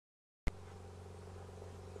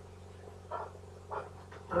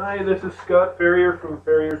Hi, this is Scott Ferrier from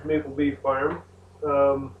Ferrier's Maple Bee Farm.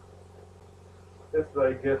 Um, this,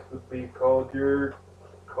 I guess, would be called your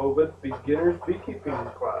COVID beginner's beekeeping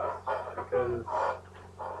class because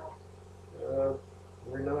uh,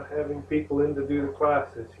 we're not having people in to do the class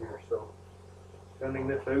this year. So, sending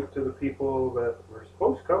this out to the people that were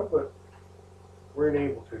supposed to come but weren't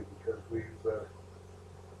able to because we've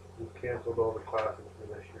canceled all the classes for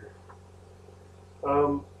this year.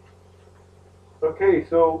 Um, okay,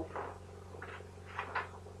 so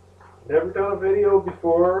never done a video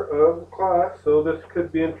before of the class, so this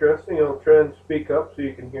could be interesting. I'll try and speak up so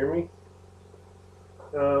you can hear me.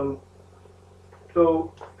 Um,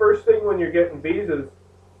 so first thing when you're getting bees is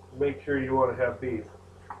make sure you want to have bees.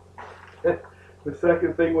 The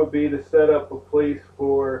second thing would be to set up a place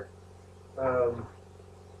um,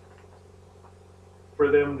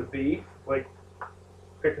 for them to be. Like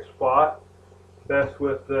pick a spot, best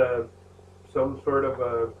with some sort of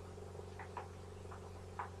a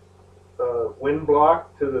wind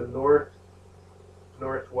block to the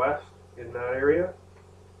northwest in that area,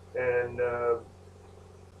 and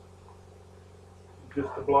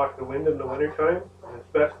just to block the wind in the wintertime. And it's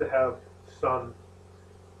best to have sun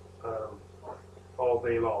um, all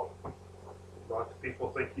day long. Lots of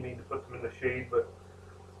people think you need to put them in the shade, but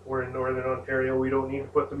we're in northern Ontario. We don't need to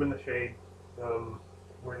put them in the shade.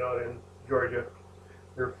 We're not in Georgia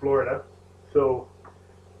or Florida, so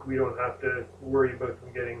we don't have to worry about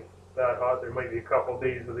them getting that hot. There might be a couple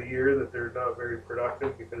days of the year that they're not very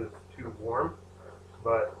productive because it's too warm,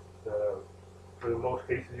 but for the most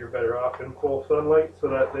cases you're better off in full sunlight so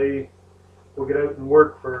that they will get out and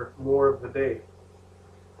work for more of the day.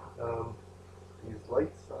 Um, these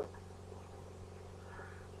lights suck.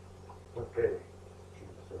 Okay.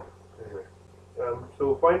 So, anyway.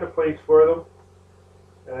 So find a place for them.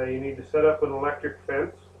 You need to set up an electric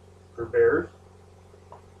fence for bears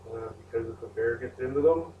because if a bear gets into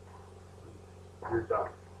them, you're done.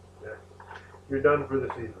 Yeah. You're done for the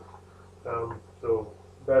season. So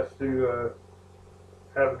best to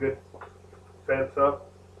have a good fence up.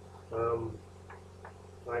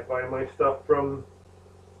 I buy my stuff from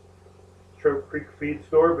Trout Creek Feed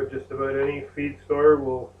Store, but just about any feed store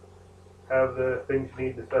will have the things you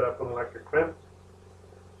need to set up an electric fence.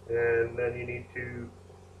 And then you need to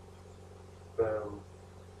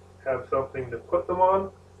have something to put them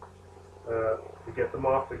on to get them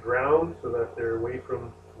off the ground so that they're away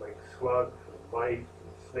from like slugs and mice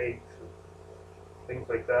and snakes and things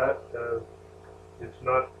like that. It's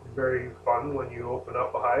not very fun when you open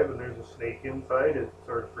up a hive and there's a snake inside. It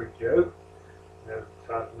sort of freaks you out. It's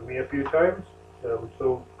happened to me a few times.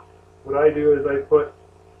 So what I do is I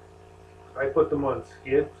put them on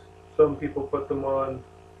skids. Some people put them on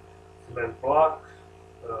cement blocks.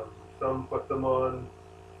 Um, some put them on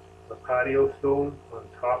a patio stone on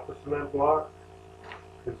top of cement blocks.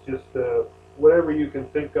 It's just whatever you can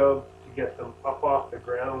think of to get them up off the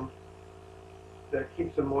ground. That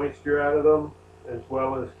keeps the moisture out of them, as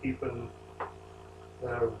well as keeping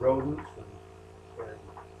rodents and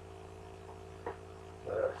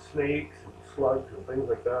snakes and slugs and things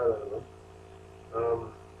like that out of them.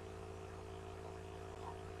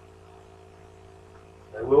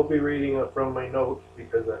 I will be reading from my notes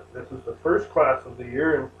because this is the first class of the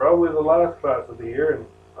year and probably the last class of the year, and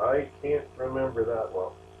I can't remember that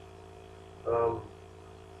well.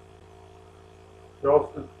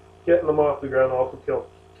 Also, getting them off the ground also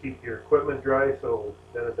keep your equipment dry, so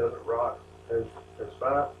then it doesn't rot as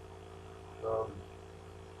fast. Um,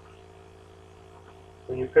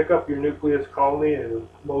 when you pick up your nucleus colony, it will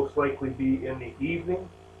most likely be in the evening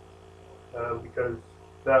because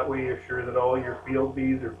that way you're sure that all your field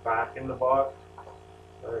bees are back in the box.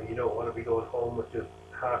 You don't want to be going home with just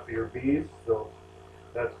half of your bees, so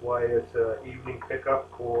that's why it's an evening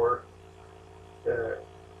pickup for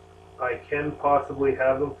I can possibly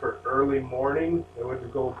have them for early morning. I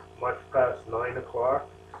wouldn't go much past 9 o'clock.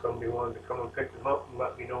 If somebody wanted to come and pick them up and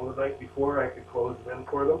let me know the night before, I could close them in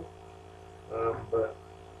for them. But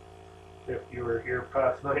if you were here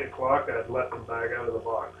past 9 o'clock, I'd let them back out of the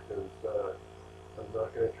box because I'm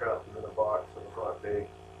not going to trap them in a box on a hot day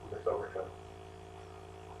in the summertime.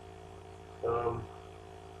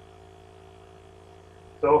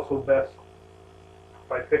 It's also best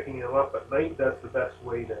by picking them up at night. That's the best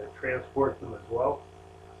way to transport them as well.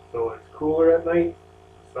 So it's cooler at night,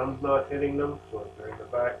 the sun's not hitting them, so if they're in the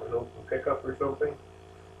back of an open pickup or something,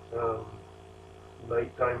 um,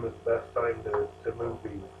 nighttime is the best time to move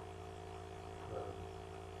these.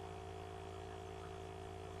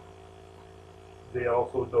 They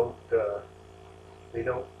also they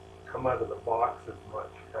don't come out of the box as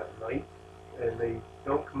much at night, and they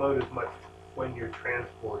don't come out as much when you're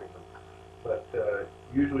transporting them. But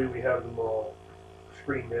usually we have them all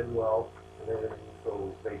screened in well and everything,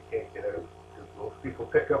 so they can't get out. Because most people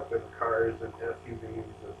pick up in cars and SUVs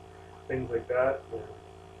and things like that. And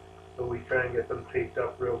so we try and get them taped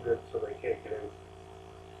up real good so they can't get out.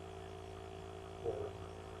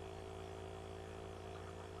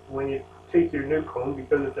 When you take your nuke home,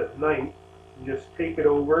 because it's at night, you just take it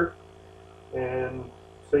over and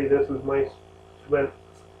say this is my cement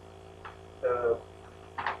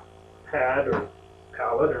pad or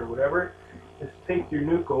pallet or whatever. Just take your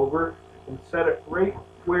nuke over and set it right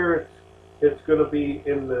where it's going to be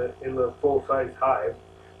in the full size hive.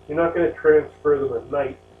 You're not going to transfer them at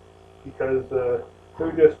night because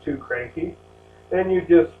they're just too cranky, and you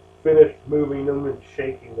just finished moving them and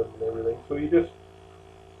shaking them and everything. So you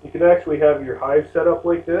can actually have your hive set up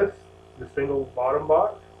like this, the single bottom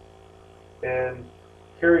box, and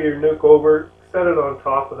carry your nuke over, set it on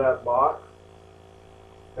top of that box,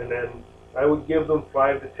 and then I would give them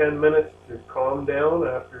 5 to 10 minutes to calm down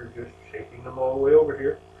after just shaking them all the way over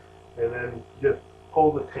here, and then just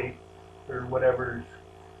pull the tape or whatever's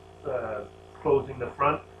closing the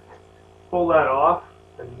front, pull that off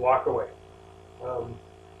and walk away.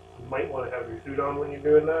 You might want to have your suit on when you're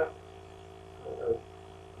doing that.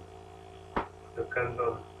 Depends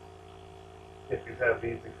on if you've had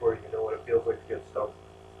bees before, you know what it feels like to get stung.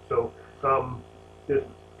 So just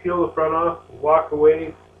peel the front off, walk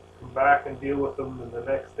away, come back and deal with them the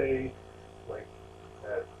next day, like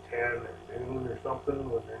at 10 or noon or something,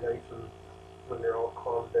 when they're nice and when they're all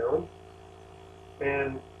calmed down.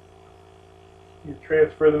 And you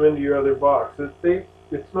transfer them into your other box.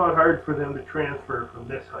 It's not hard for them to transfer from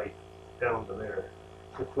this height down to there.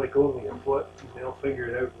 It's like only a foot, and they'll figure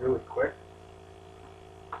it out really quick.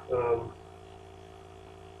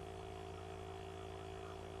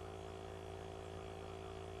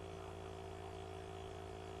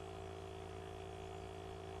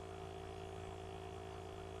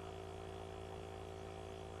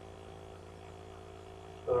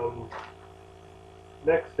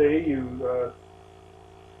 Next day you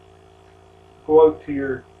go out to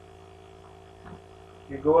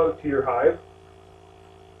your hive.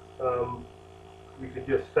 You could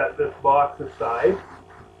just set this box aside,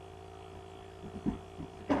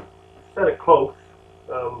 set it close,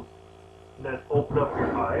 and then open up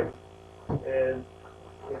your hive. And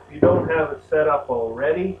if you don't have it set up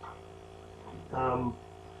already,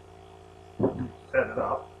 set it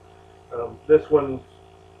up. This one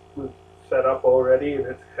was set up already, and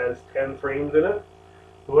it has 10 frames in it.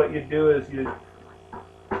 So what you do is you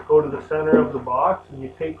go to the center of the box and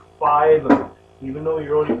you take 5 out. Even though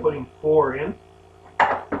you're only putting 4 in,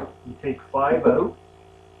 you take 5 out.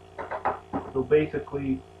 So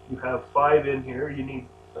basically you have 5 in here. You need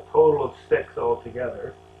a total of 6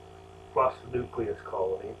 altogether, plus the nucleus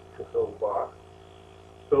colony to fill the box.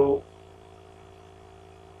 So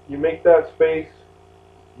you make that space,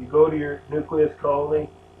 you go to your nucleus colony,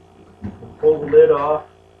 and pull the lid off,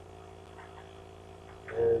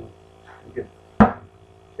 and you can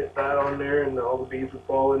hit that on there and all the bees will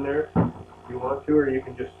fall in there if you want to, or you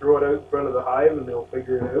can just throw it out in front of the hive and they'll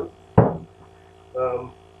figure it out.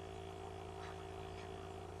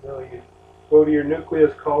 Now you go to your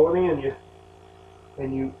nucleus colony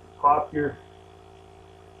and you pop your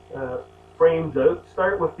frames out.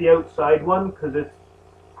 Start with the outside one because it's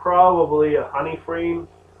probably a honey frame,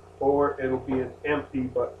 or it'll be an empty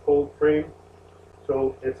but cold frame,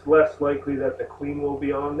 so it's less likely that the queen will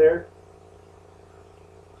be on there.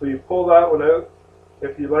 So you pull that one out.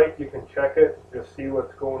 If you like, you can check it, just see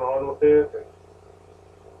what's going on with it. And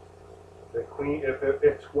the queen, if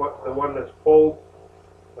it's the one that's pulled,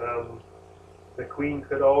 the queen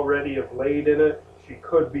could already have laid in it. She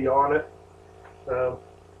could be on it. You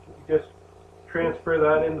just transfer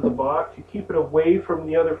that into the box. You keep it away from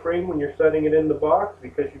the other frame when you're setting it in the box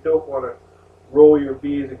because you don't want to roll your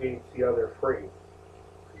bees against the other frame.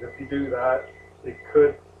 If you do that, it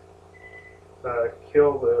could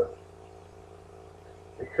kill the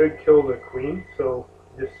queen. So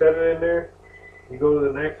just set it in there. You go to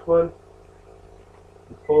the next one.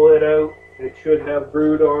 You pull it out. It should have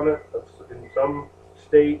brood on it in some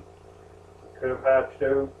state. It could have hatched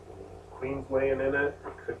out. Queen's laying in it.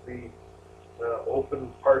 It could be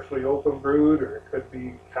open, partially open brood, or it could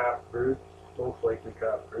be calf brood. Most likely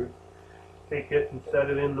calf brood. Take it and set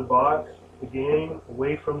it in the box again,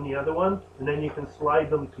 away from the other one, and then you can slide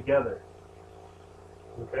them together.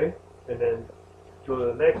 Okay, and then go to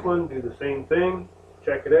the next one, do the same thing,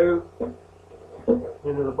 check it out,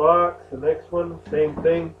 into the box. The next one, same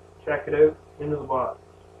thing, check it out, into the box.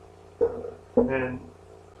 And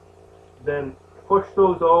then push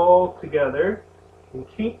those all together and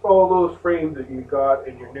keep all those frames that you got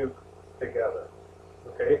in your nuke together.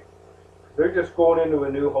 Okay? They're just going into a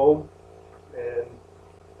new home, and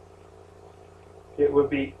it would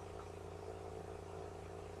be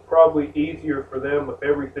probably easier for them if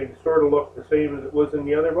everything sort of looked the same as it was in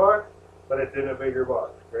the other box, but it's in a bigger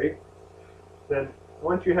box, right? Then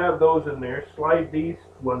once you have those in there, slide these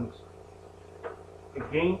ones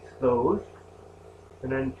against those,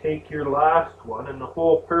 and then take your last one, and the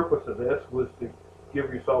whole purpose of this was to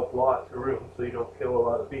give yourself lots of room so you don't kill a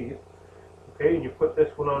lot of bees. Okay, and you put this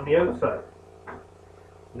one on the outside.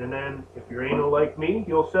 And then, if you're anal like me,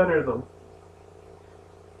 you'll center them.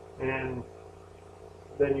 And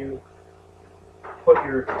then you put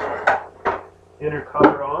your inner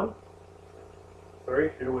cover on.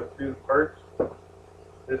 Sorry, should have went through the parts.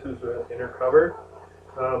 This is the inner cover.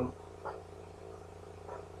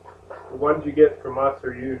 The ones you get from us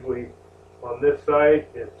are usually on this side.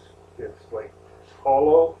 It's like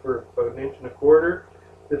hollow for about 1.25 inches.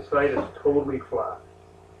 This side is totally flat.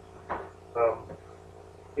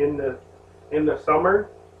 In the summer,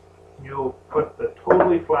 you'll put the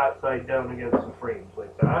totally flat side down against the frames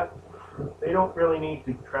like that. They don't really need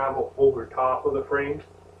to travel over top of the frames.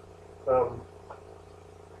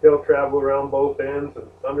 They'll travel around both ends and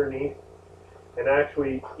underneath. And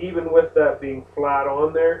actually, even with that being flat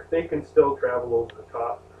on there, they can still travel over the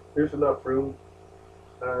top. There's enough room.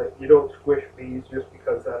 You don't squish bees just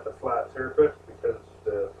because that's a flat surface, because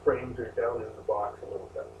the frames are down in the box a little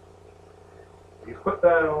bit. You put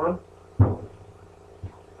that on,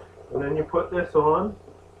 and then you put this on,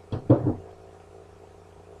 and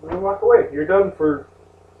you walk away. You're done for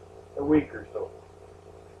a week or so.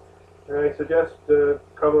 And I suggest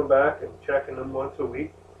coming back and checking them once a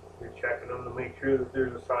week. You're checking them to make sure that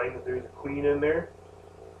there's a sign that there's a queen in there.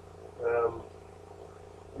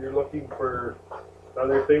 You're looking for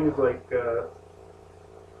other things like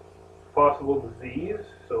possible disease.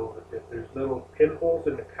 So if there's little pinholes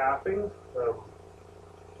in the cappings,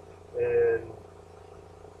 and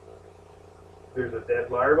there's a dead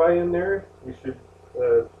larva in there, you should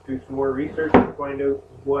do some more research to find out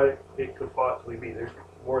what it could possibly be. There's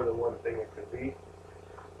more than one thing it could be.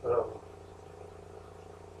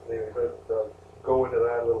 Anyways, I'll go into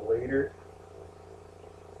that a little later.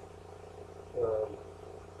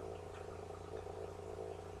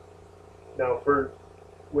 Now, for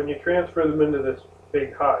when you transfer them into this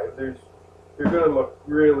big hive, they're going to look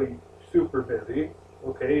really super busy.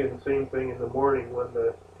 Okay, and same thing in the morning when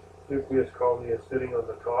the nucleus colony is sitting on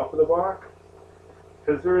the top of the box,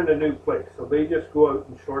 because they're in a new place. So they just go out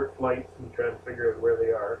in short flights and try and figure out where they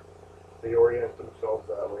are. They orient themselves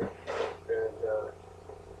that way. And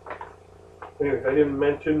anyways, I didn't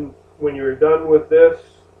mention when you're done with this,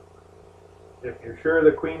 if you're sure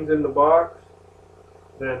the queen's in the box,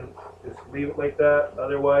 then just leave it like that.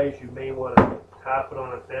 Otherwise, you may want to tap it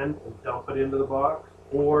on its end and dump it into the box,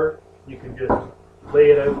 or you can just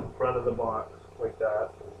lay it out in front of the box like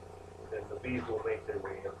that, and the bees will make their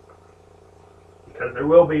way in. Because there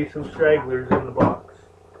will be some stragglers in the box.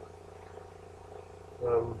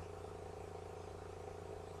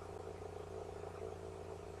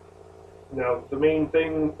 Now, the main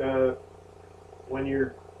thing when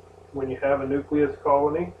you have a nucleus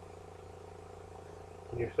colony,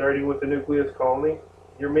 when you're starting with a nucleus colony,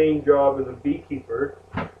 your main job as a beekeeper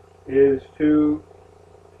is to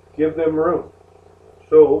give them room.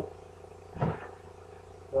 So,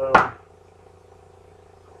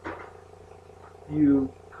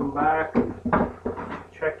 you come back and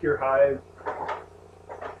check your hive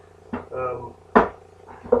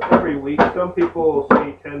every week. Some people will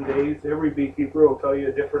say 10 days. Every beekeeper will tell you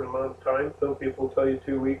a different amount of time. Some people will tell you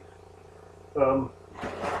 2 weeks.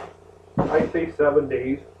 I say 7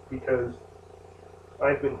 days because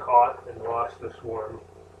I've been caught and lost the swarm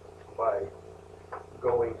by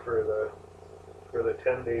going for the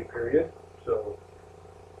 10-day period. So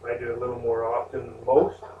I do a little more often than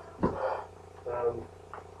most.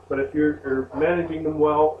 But if you're managing them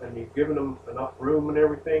well and you've given them enough room and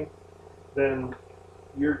everything, then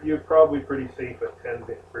you're probably pretty safe at 10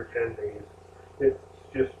 days. It's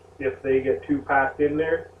just if they get too packed in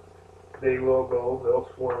there, they'll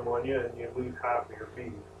swarm on you and you lose half of your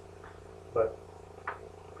bees. But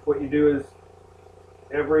what you do is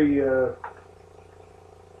I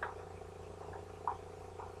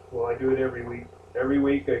do it every week. Every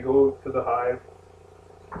week I go to the hive,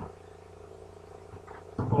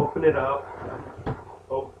 open it up.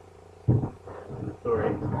 Oh,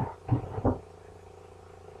 sorry.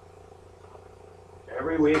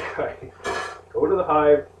 Every week I go to the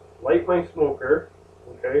hive, light my smoker,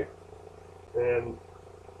 okay, and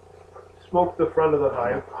smoke the front of the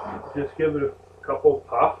hive, just give it a couple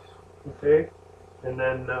puffs, okay, and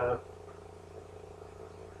then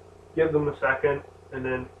give them a second, and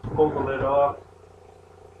then pull the lid off.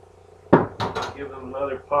 Give them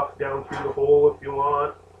another puff down through the hole if you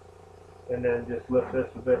want, and then just lift this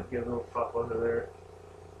a bit, give them a puff under there,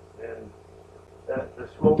 and that the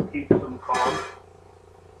smoke keeps them calm.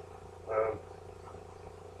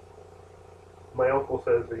 My uncle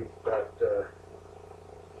says that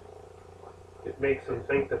it makes them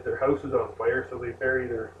think that their house is on fire, so they bury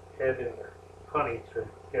their head in their honey to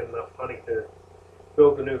get enough honey to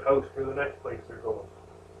build a new house for the next place they're going.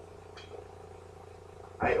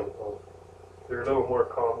 I don't know. They're a little more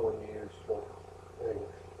calm when you use smoke. Anyways.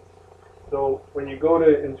 So when you go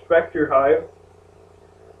to inspect your hive,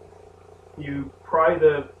 you pry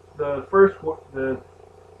the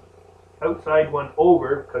outside one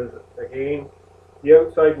over, because again, the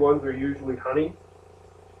outside ones are usually honey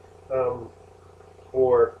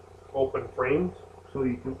or open frames, so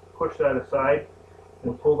you can push that aside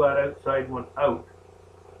and pull that outside one out,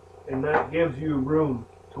 and that gives you room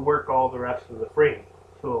to work all the rest of the frame.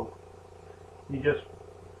 So you just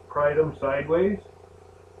pry them sideways,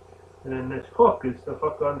 and then this hook is to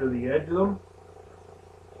hook under the edge of them.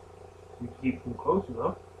 You keep them close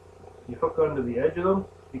enough. You hook under the edge of them,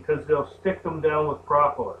 because they'll stick them down with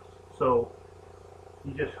propolis. So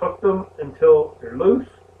you just hook them until they're loose,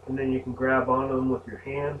 and then you can grab onto them with your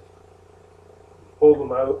hand, pull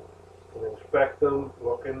them out, and inspect them,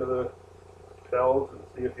 look into the cells and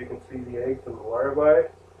see if you can see the eggs and the larvae.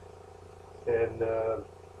 And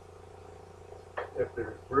if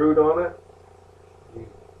there's brood on it, you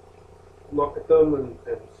look at them and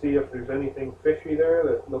see if there's anything fishy there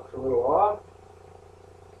that looks a little off,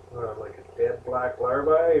 like a dead black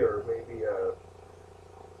larvae, or maybe I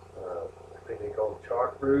think they call it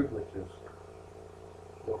chalk brood, which is,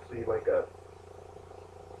 you'll see like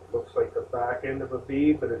looks like the back end of a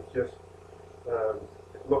bee, but it's just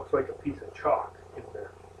it looks like a piece of chalk in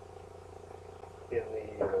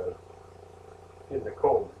the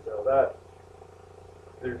comb. Now that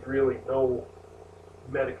there's really no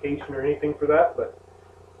medication or anything for that, but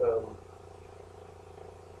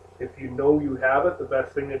if you know you have it, the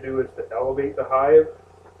best thing to do is to elevate the hive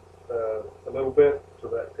a little bit so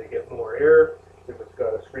that they get more air. If it's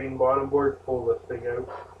got a screen bottom board, pull this thing out.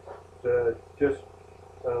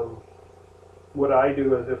 What I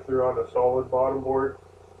do is, if they're on a solid bottom board,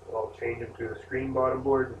 I'll change them to a screen bottom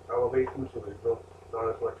board and elevate them so there's not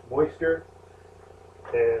as much moisture,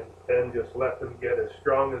 and then just let them get as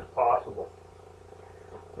strong as possible.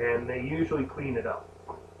 And they usually clean it up.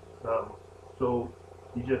 So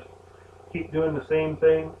you just keep doing the same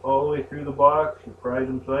thing all the way through the box. You pry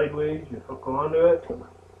them sideways, you hook onto it,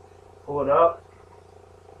 pull it up,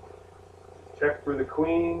 check for the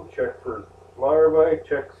queen, check for larvae,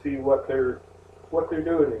 check, see what they're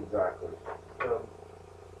doing exactly.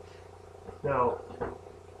 Now,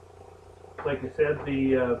 like I said,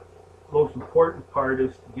 the most important part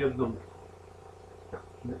is to give them,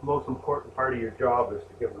 the most important part of your job is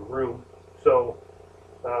to give them room. So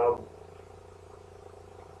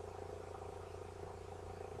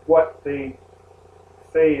what they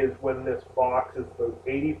say is, when this box is about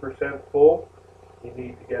 80% full, you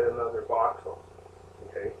need to get another box on.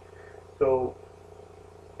 Okay, so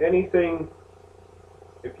anything,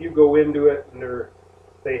 if you go into it and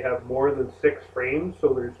they have more than 6 frames,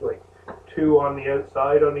 so there's like 2 on the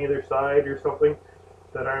outside on either side or something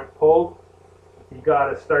that aren't pulled, you got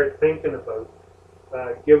to start thinking about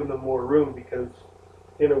giving them more room, because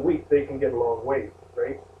in a week they can get a long way,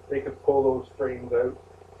 right? They could pull those frames out,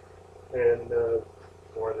 and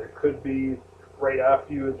or there could be, right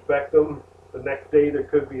after you inspect them, the next day there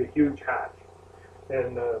could be a huge hatch.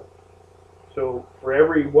 And so for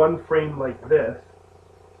every 1 frame like this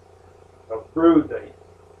of brood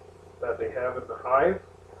that they have in the hive,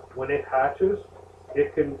 when it hatches,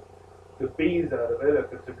 it can, the bees out of it,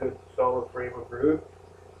 if it's a good solid frame of brood,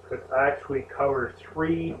 could actually cover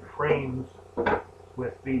 3 frames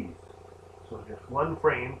with bees. So just 1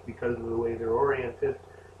 frame, because of the way they're oriented,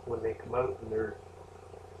 when they come out and they're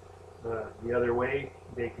the other way,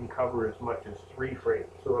 they can cover as much as 3 frames.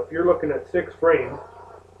 So if you're looking at 6 frames,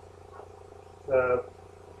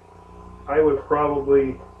 I would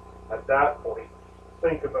probably, at that point,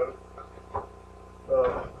 think about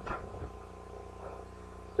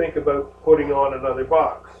putting on another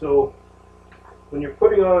box. So when you're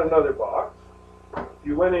putting on another box, if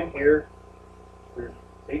you went in here, there's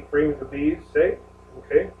 8 frames of bees, say,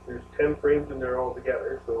 okay, there's 10 frames in there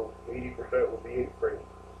altogether, so 80% would be 8 frames.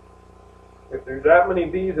 If there's that many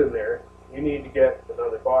bees in there, you need to get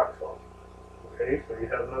another box on, Okay, so you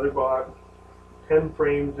have another box, 10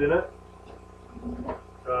 frames in it.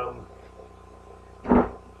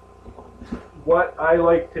 What I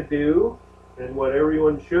like to do, and what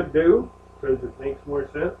everyone should do, because it makes more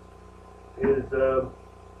sense, is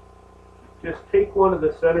just take one of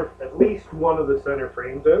the center, at least one of the center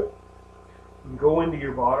frames out, and go into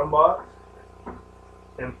your bottom box,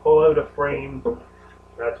 and pull out a frame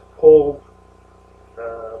that's pulled,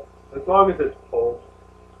 as long as it's pulled.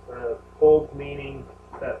 Pulled meaning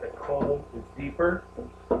that the comb is deeper,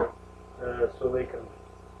 so they can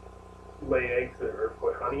lay eggs or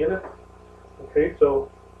put honey in it. Okay,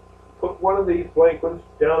 so put one of these blank ones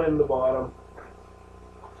down in the bottom,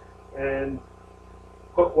 and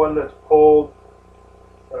put one that's pulled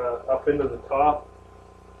up into the top.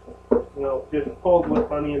 You know, just pulled with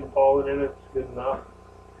honey and pollen in it's good enough.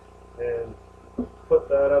 And put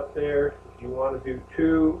that up there. If you want to do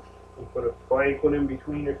two, you put a blank one in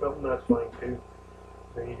between or something, that's fine too.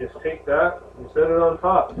 Then you just take that and set it on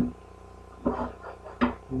top.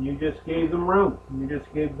 And you just gave them room. You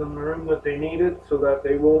just gave them the room that they needed so that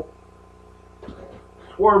they won't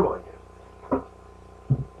swarm on you.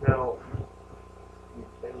 Now,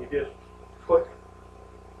 and you just put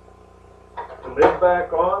the lid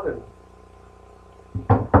back on,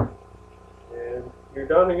 and you're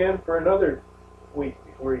done again for another week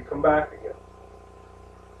before you come back again.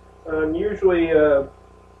 Usually,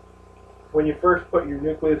 when you first put your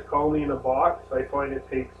nucleus colony in a box, I find it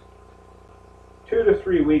takes 2 to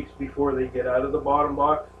 3 weeks before they get out of the bottom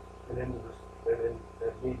box and into the, and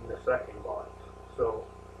needing the second box. So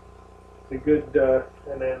it's a good,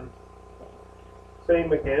 and then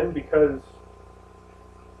same again, because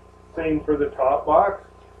same for the top box.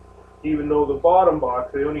 Even though the bottom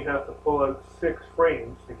box, they only have to pull out 6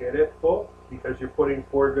 frames to get it full, because you're putting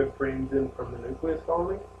 4 good frames in from the nucleus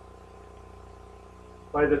colony.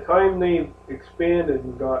 By the time they've expanded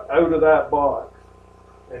and got out of that box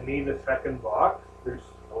and need a second box, there's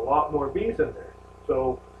a lot more bees in there.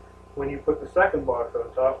 So when you put the second box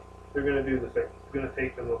on top, they're going to do the same. It's going to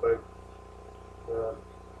take them about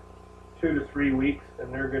 2 to 3 weeks,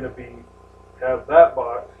 and they're going to have that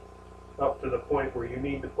box up to the point where you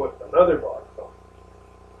need to put another box on.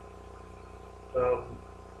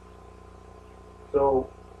 So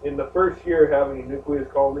in the first year having a nucleus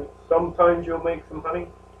colony, sometimes you'll make some honey,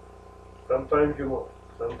 sometimes you won't.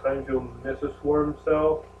 Sometimes you'll miss a swarm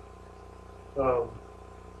cell,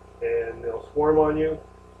 and they'll swarm on you,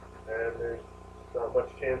 and there's not much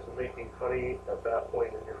chance of making honey at that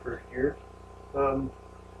point in your first year.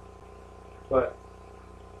 But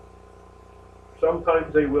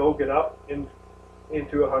sometimes they will get up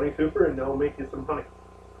into a honey super and they'll make you some honey.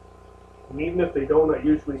 And even if they don't, I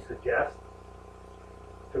usually suggest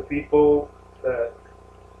to people that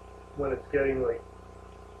when it's getting like,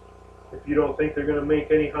 if you don't think they're going to make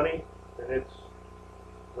any honey and it's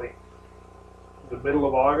like the middle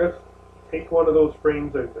of August, take one of those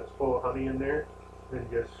frames out that's full of honey in there and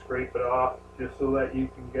just scrape it off, just so that you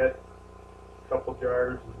can get a couple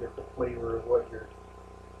jars and get the flavor of what you're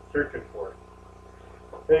searching for.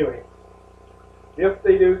 Anyway, if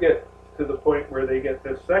they do get to the point where they get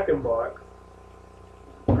this second box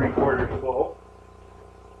 3/4 full,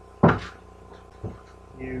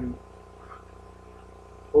 you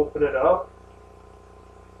open it up,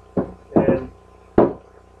 and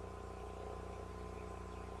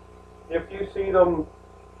if you see them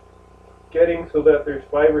getting so that there's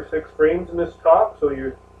 5 or 6 frames in this top, so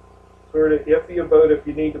you're sort of iffy about if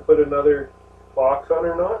you need to put another box on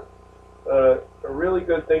or not, a really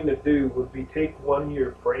good thing to do would be take one of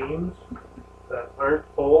your frames that aren't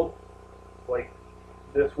pulled, like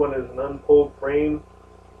this one is an unpulled frame,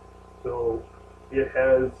 so it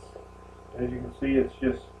has, as you can see, it's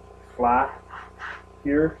just flat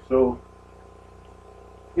here. So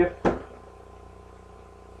if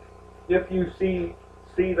you see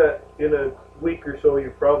that in a week or so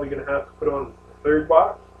you're probably going to have to put on the third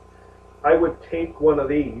box, I would take one of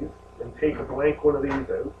these and take a blank one of these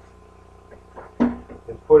out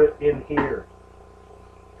and put it in here,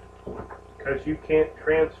 because you can't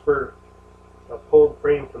transfer a pulled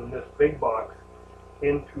frame from this big box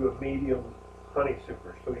into a medium honey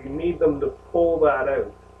super. So you need them to pull that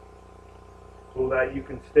out so that you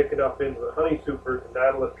can stick it up into the honey super, and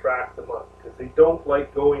that'll attract them up, because they don't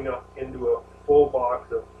like going up into a full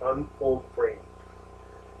box of unpulled frames.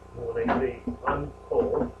 When I say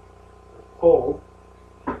unpulled, pulled,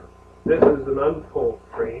 this is an unpulled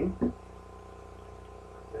frame.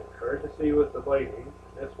 It's hard to see with the lighting.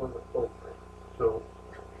 This one's a pulled frame. So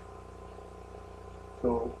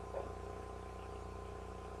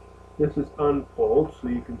this is unpulled, so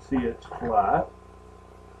you can see it's flat.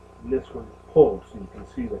 And this one's pulled, so you can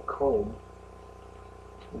see the comb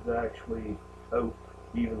is actually out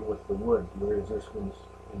even with the wood, whereas this one's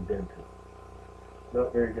indented.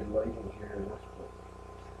 Not very good lighting here in this one.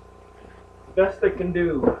 The best I can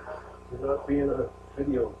do, you're not being a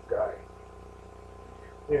video guy.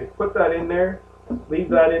 Anyway, put that in there, leave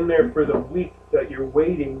that in there for the week that you're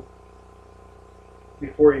waiting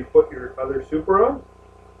before you put your other super on.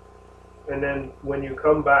 And then when you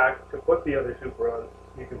come back to put the other super on,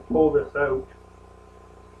 you can pull this out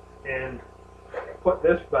and put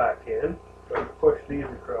this back in. So you push these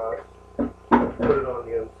across, put it on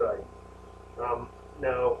the outside.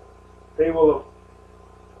 Now, they will have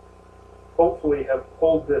hopefully have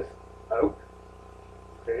pulled this out,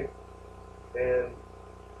 okay? And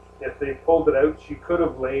if they pulled it out, she could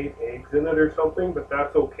have laid eggs in it or something, but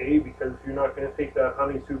that's okay because you're not going to take that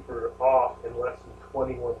honey super off in less than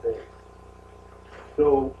 21 days.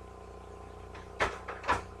 So,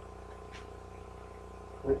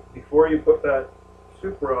 before you put that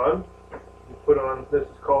super on, you put on, this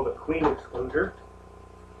is called a clean excluder.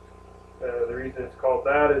 The reason it's called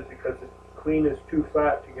that is because the clean is too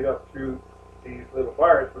fat to get up through these little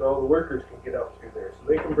bars, but all the workers can get up through there. So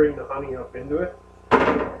they can bring the honey up into it,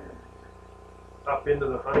 up into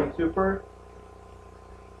the honey super.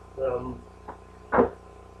 Now,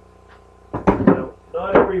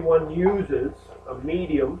 not everyone uses a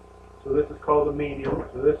medium, so this is called a medium.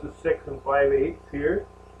 So this is 6 5/8 here.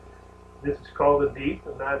 This is called a deep,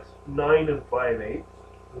 and that's 9 5/8.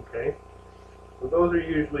 Okay. So those are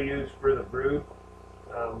usually used for the brood.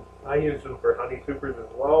 I use them for honey supers as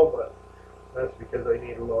well, but that's because I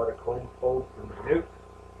need a lot of comb pulled from the nukes.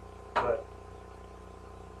 But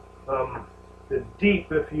the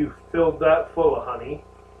deep, if you filled that full of honey,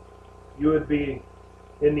 you would be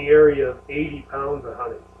in the area of 80 pounds of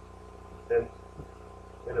honey. And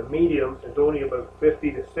in a medium, it's only about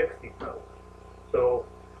 50 to 60 pounds. So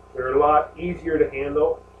they're a lot easier to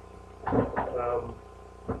handle.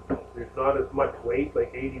 There's not as much weight,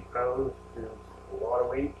 like 80 pounds is a lot of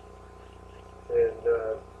weight. And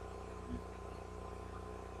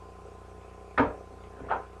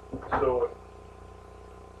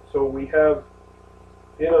so we have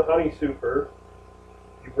in a honey super,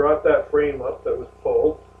 you brought that frame up that was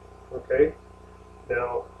pulled, okay?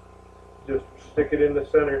 Now, just stick it in the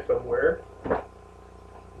center somewhere,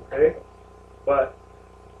 okay? But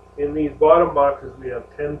in these bottom boxes, we have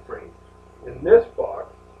 10 frames. In this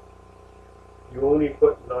box, you only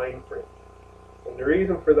put 9 frames. And the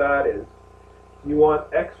reason for that is you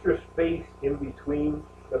want extra space in between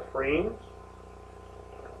the frames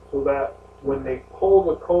so that when they pull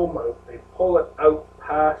the comb out, they pull it out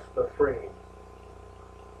past the frame.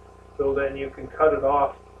 So then you can cut it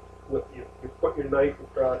off with you put your knife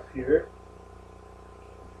across here.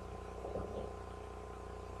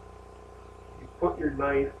 You put your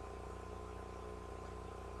knife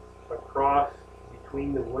across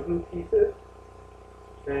between the wooden pieces,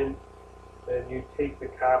 and then you take the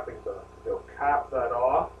cappings off. You'll cap that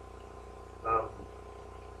off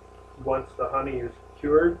once the honey is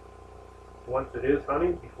cured. Once it is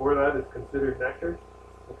honey, before that is considered nectar.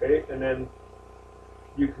 Okay, and then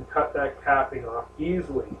you can cut that capping off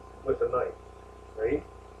easily with a knife, right?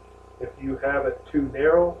 If you have it too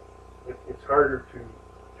narrow, it's harder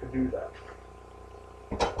to do that.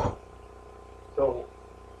 So,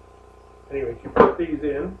 anyways, you put these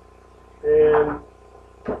in, and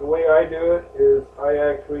the way I do it is I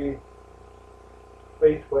actually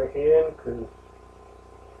place my hand because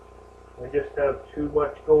I just have too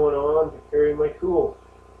much going on to carry my tools.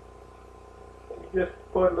 You just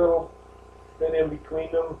put a little bit in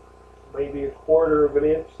between them, maybe 1/4 of an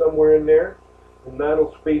inch somewhere in there, and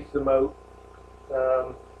that'll space them out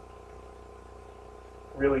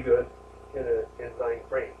really good in 9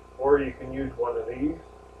 frames. Or you can use one of these,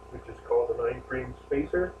 which is called a 9-frame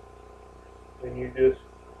spacer, and you just,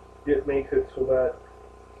 it makes it so that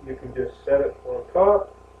you can just set it on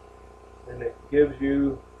top, and it gives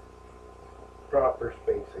you proper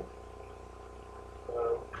spacing.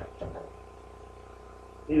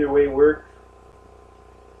 Either way works.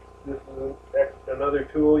 This is another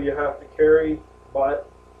tool you have to carry, but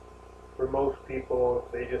for most people,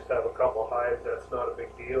 if they just have a couple hives, that's not a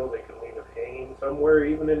big deal. They can leave it hanging somewhere,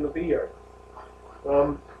 even in the bee yard.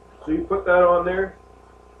 So you put that on there,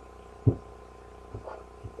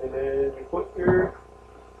 and then you put your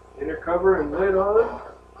inner cover and lid on,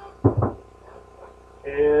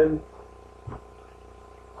 and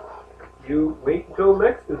you wait until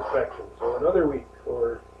next inspection, so another week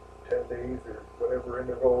or 10 days or whatever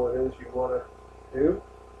interval it is you want to do.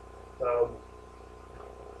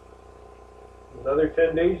 Another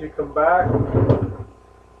 10 days you come back,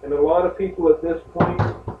 And a lot of people at this point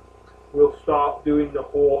will stop doing the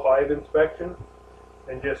whole hive inspection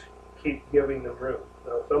and just keep giving them room.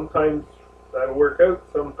 Now, sometimes that'll work out,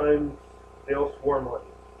 sometimes they'll swarm on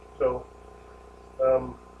you. So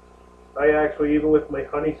I actually, even with my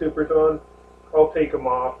honey supers on, I'll take them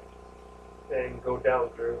off and go down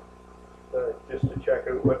through just to check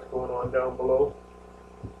out what's going on down below,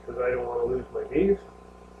 because I don't want to lose my bees.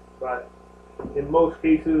 But in most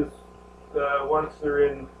cases, once they're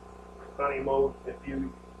in honey mode, if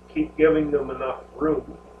you keep giving them enough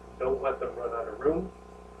room, don't let them run out of room,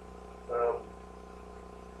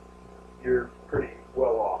 you're pretty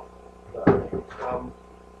well off.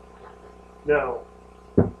 Now,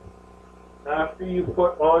 after you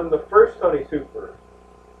put on the first honey super,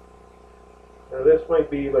 now this might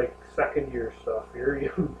be like second year stuff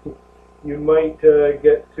here, you might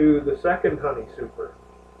get to the second honey super.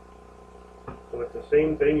 So it's the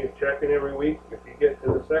same thing, you're checking every week. If you get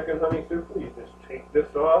to the second honey super, you just take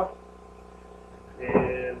this off,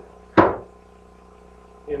 and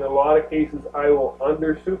in a lot of cases I will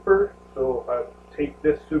under super, so I take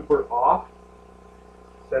this super off,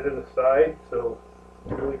 set it aside. So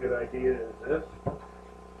a really good idea is this,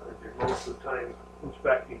 because you're most of the time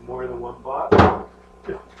inspecting more than one box.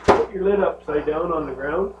 Just put your lid upside down on the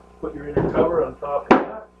ground, put your inner cover on top of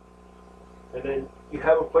that, and then you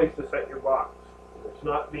have a place to set your box. It's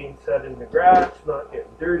not being set in the grass, not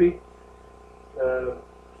getting dirty, so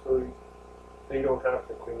they don't have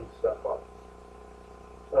to clean stuff up.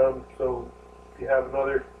 So if you have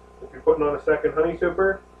another, if you're putting on a second honey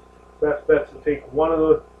super, best bet's to take one of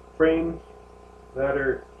the frames that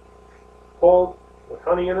are pulled with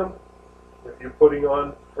honey in them. If you're putting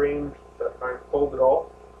on frames that aren't pulled at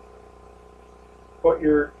all, put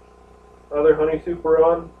your other honey super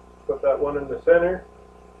on, put that one in the center,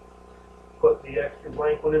 put the extra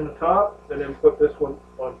blank one in the top, and then put this one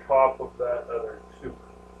on top of that other super.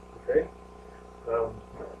 Okay?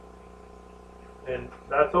 And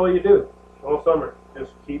that's all you do all summer.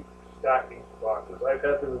 Just keep stacking boxes. I've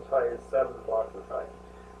had them as high as 7 boxes high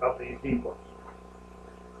of these deep ones.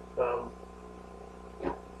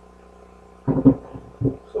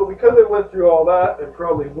 So because I went through all that, I'm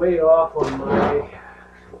probably way off on my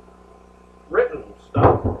written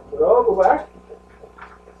stuff, but I'll go back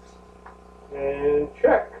and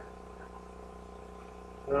check.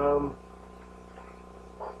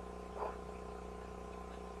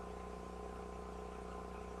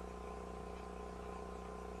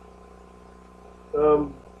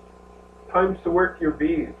 Times to work your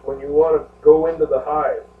bees when you want to go into the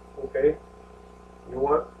hive. Okay, you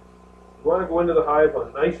want to go into the hive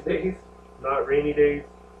on nice days, not rainy days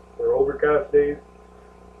or overcast days.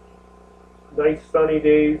 Nice sunny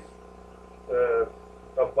days,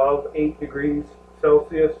 above 8 degrees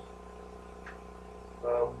Celsius,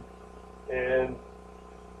 and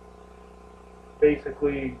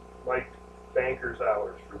basically like banker's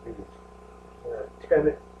hours for bees.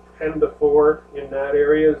 10 to 4 in that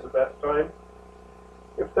area is the best time.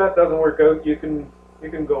 If that doesn't work out, you can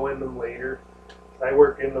go in them later. I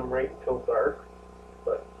work in them right until dark,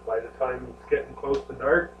 but by the time it's getting close to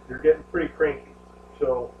dark, you're getting pretty cranky.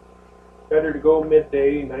 So better to go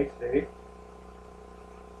midday, nice day.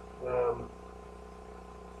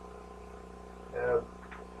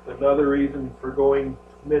 Another reason for going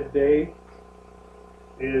midday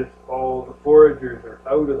is all the foragers are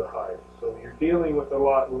out of the hive, so you're dealing with a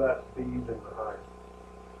lot less bees in the hive.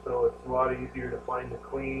 So it's a lot easier to find the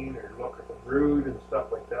queen or look at the brood and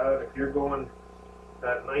stuff like that. If you're going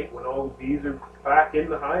at night when all the bees are back in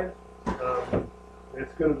the hive,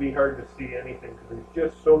 it's going to be hard to see anything because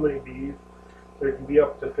there's just so many bees. There can be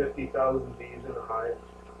up to 50,000 bees in a hive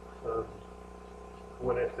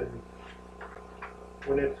when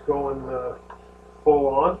it's going full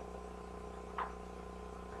on.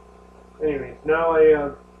 Anyways, now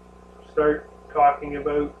I start talking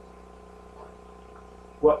about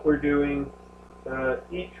what we're doing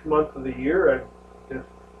each month of the year.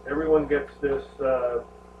 Everyone gets this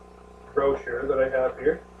brochure that I have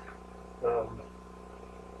here,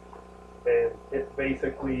 and it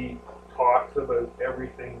basically talks about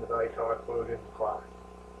everything that I talk about in class.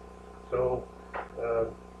 So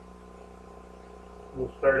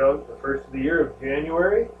we'll start out the first of the year of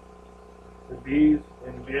January. The bees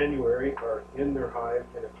in January are in their hive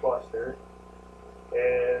in a cluster,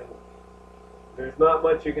 and there's not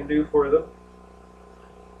much you can do for them.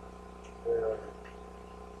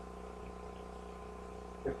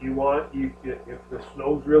 If you want, if the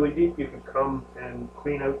snow's really deep, you can come and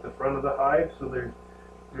clean out the front of the hive. So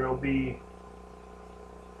there'll be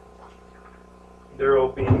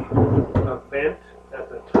a vent at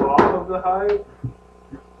the top of the hive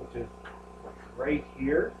which is right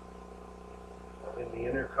here in the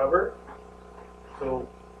inner cover. So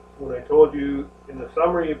when I told you in the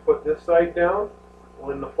summer you put this side down,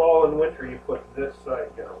 well, in the fall and winter you put this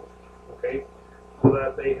side down, okay? So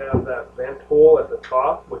that they have that vent hole at the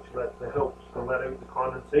top, which helps to let out the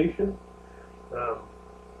condensation.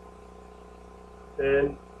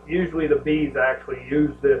 And usually the bees actually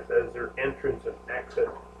use this as their entrance and exit,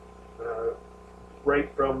 right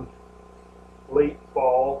from late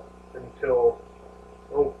fall until,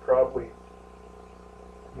 probably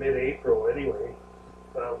mid-April anyway.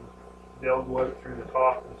 They'll go out through the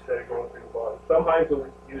top instead of going through the bottom. Sometimes they'll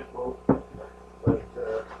use both, but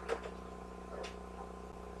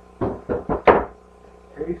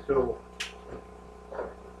okay, so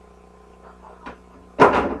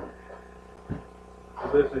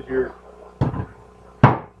this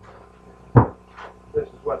is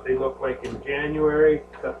what they look like in January,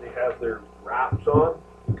 except they have their wraps on,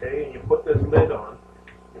 okay, and you put this lid on,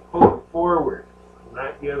 you pull it forward, and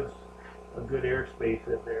that gives a good airspace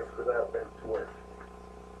in there for that vent to work.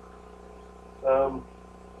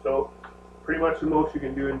 So pretty much the most you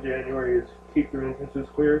can do in January is keep your entrances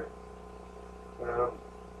clear.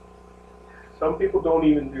 Some people don't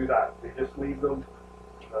even do that. They just leave them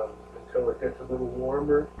until it gets a little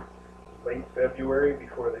warmer, late February,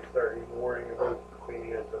 before they start even worrying about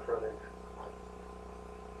cleaning out the front edge.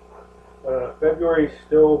 February is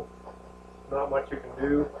still not much you can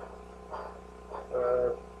do.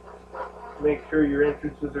 Make sure your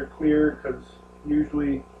entrances are clear, because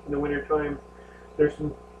usually in the wintertime there's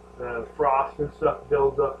some frost and stuff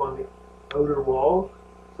builds up on the outer walls.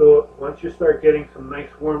 So once you start getting some nice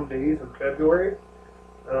warm days in February,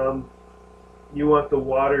 you want the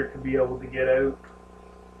water to be able to get out,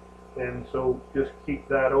 and so just keep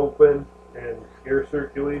that open and air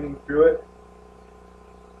circulating through it,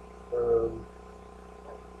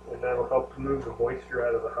 and that'll help to move the moisture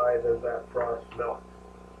out of the hive as that frost melts.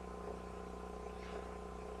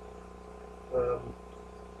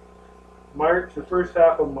 March, the first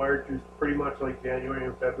half of March is pretty much like January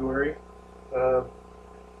and February,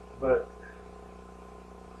 but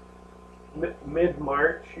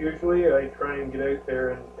mid-March usually I try and get out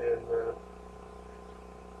there and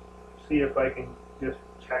see if I can just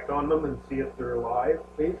check on them and see if they're alive,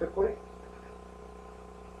 basically.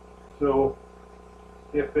 So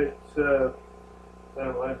if it's, I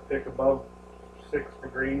don't know, I'd pick above 6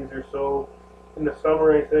 degrees or so. In the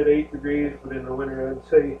summer I said 8 degrees, but in the winter I'd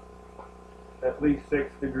say at least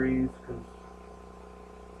 6 degrees,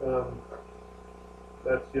 because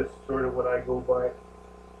that's just sort of what I go by.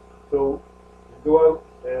 So go out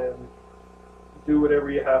and do whatever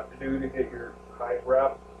you have to do to get your hive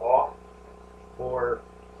wrap off, or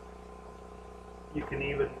you can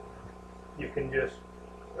just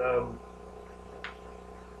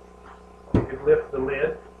you can lift the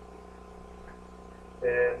lid,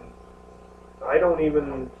 and I don't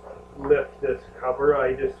even lift this cover.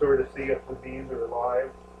 I just sort of see if the bees are alive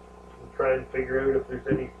and try and figure out if there's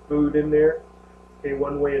any food in there. Okay,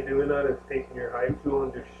 one way of doing that is taking your hive tool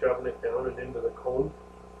and just shoving it down and into the comb,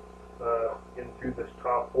 in through this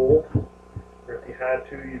top hole. Or if you had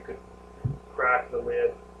to, you could crack the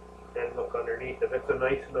lid and look underneath. If it's a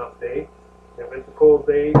nice enough day, if it's a cold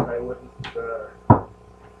day, I wouldn't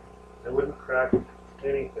crack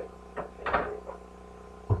anything.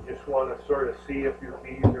 You just want to sort of see if your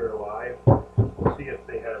bees are alive, see if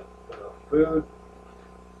they have enough food.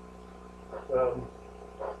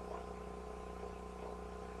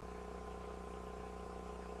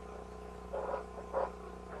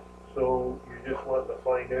 So you just want to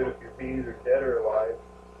find out if your bees are dead or alive.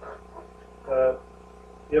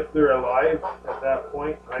 If they're alive at that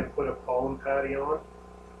point, I put a pollen patty on.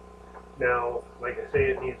 Now, like I say,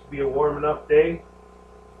 it needs to be a warm enough day.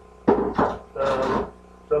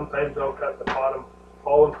 Sometimes I'll cut the bottom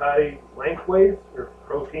pollen patty lengthways, or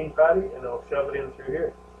protein patty, and I'll shove it in through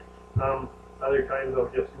here. Other times I'll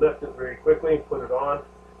just lift it very quickly, put it on,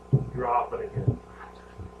 and drop it again.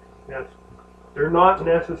 They're not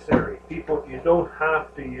necessary. People, you don't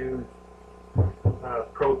have to use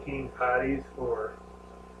protein patties, or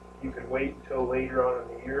you can wait until later on in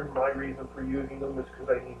the year. My reason for using them is because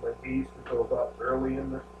I need my bees to build up early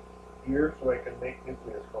in the year so I can make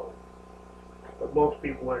nucleus colonies. But most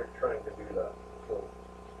people aren't trying to do that.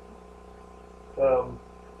 So,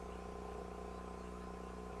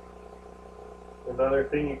 another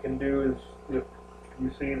thing you can do is, if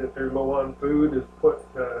you see that they're low on food, is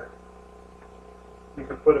you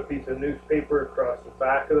can put a piece of newspaper across the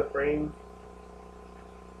back of the frame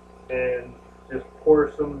and just pour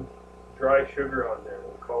some dry sugar on there.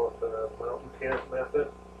 We'll call it the mountain camp method.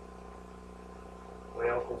 My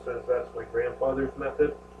uncle says that's my grandfather's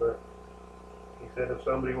method, but he said if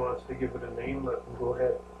somebody wants to give it a name, let them go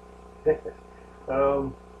ahead.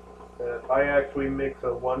 I actually mix a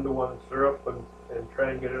 1-to-1 syrup and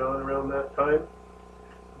try and get it on around that time.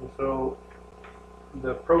 And so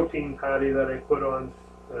the protein patty that I put on,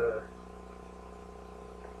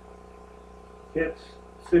 it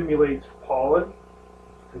simulates pollen,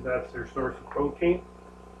 because that's their source of protein.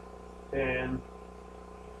 And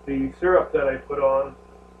the syrup that I put on,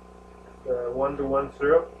 the 1-to-1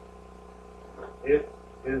 syrup, it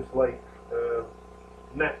is like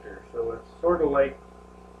nectar. So it's sort of like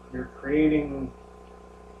you're creating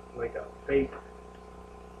like a fake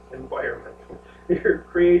environment. You're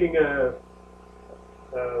creating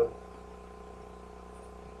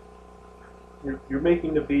you're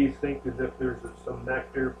making the bees think as if there's some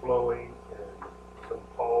nectar flowing and some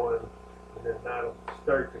pollen, and then that'll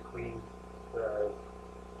start to clean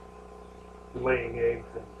laying eggs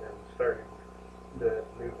and starting the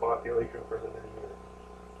new population for the new year.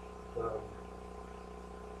 So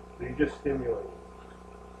you just stimulate.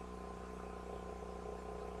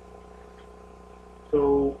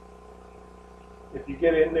 So if you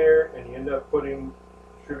get in there and you end up putting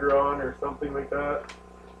sugar on or something like that,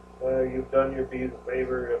 you've done your bees a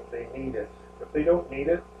favor if they need it. If they don't need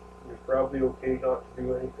it, you're probably okay not to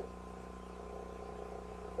do anything.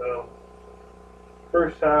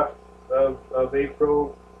 First half of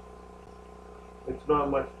April, it's not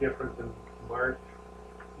much different than March.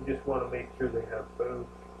 You just want to make sure they have food.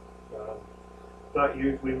 Not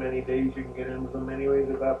usually many days you can get into them anyways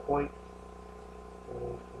at that point.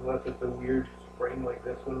 Unless it's a weird spring like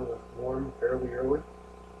this one with warm, fairly early.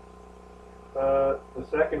 The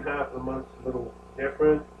second half of the month's a little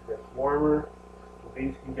different. It gets warmer. The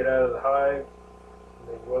bees can get out of the hive. And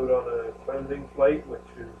they go out on a cleansing flight, which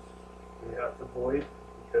is we have to avoid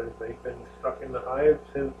because they've been stuck in the hive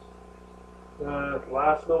since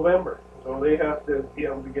last November. So they have to be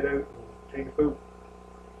able to get out and take a poop.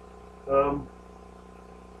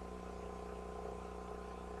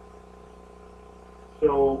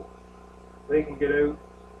 So they can get out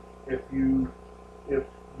if you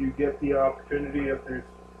get the opportunity. If there's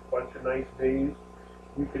a bunch of nice days,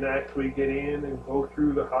 you can actually get in and go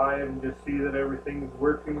through the hive and just see that everything's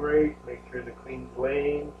working right. Make sure the queen's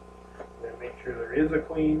laying, and make sure there is a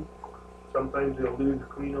queen. Sometimes they'll lose a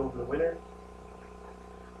queen over the winter.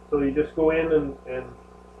 So you just go in and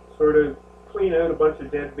sort of clean out a bunch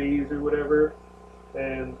of dead bees or whatever,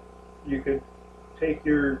 and you could take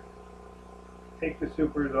the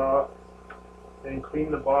supers off and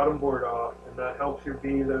clean the bottom board off, and that helps your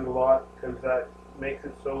bees out a lot because that makes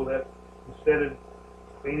it so that instead of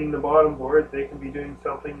cleaning the bottom board, they can be doing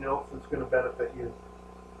something else that's going to benefit you.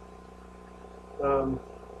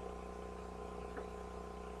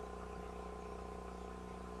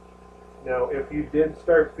 Now, if you did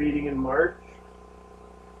start feeding in March,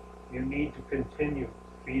 you need to continue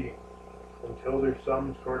feeding until there's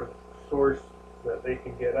some sort of source that they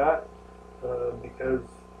can get at, because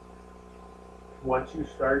once you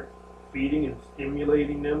start feeding and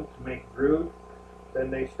stimulating them to make brood, then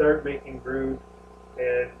they start making brood,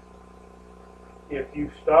 and if you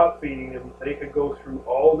stop feeding them, they could go through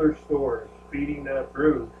all their stores feeding that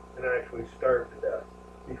brood and actually starve to death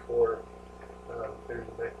before there's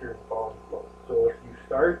a nectar and pollen flow. So if you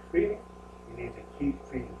start feeding, you need to keep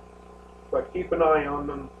feeding. But keep an eye on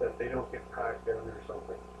them that they don't get packed down or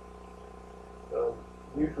something.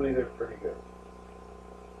 Usually they're pretty good.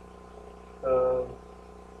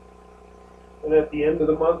 And at the end of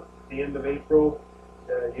the month, the end of April,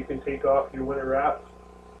 you can take off your winter wraps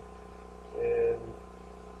and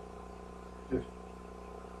just,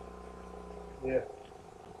 yeah.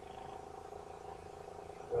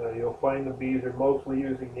 You'll find the bees are mostly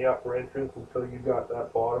using the upper entrance until you got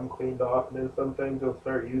that bottom cleaned off, and then sometimes they'll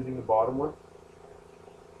start using the bottom one.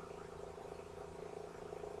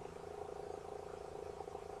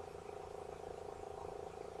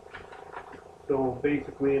 So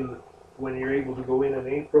basically, when you're able to go in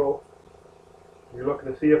April, you're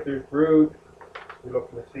looking to see if there's brood, you're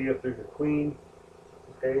looking to see if there's a queen.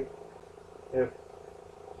 Okay, if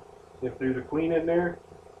there's a queen in there,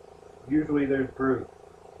 usually there's brood.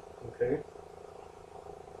 Okay,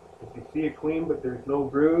 if you see a queen but there's no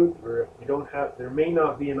brood, or if you don't have, there may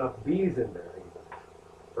not be enough bees in there even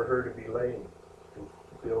for her to be laying.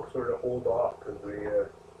 They'll sort of hold off because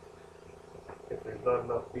if there's not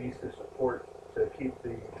enough bees to support to keep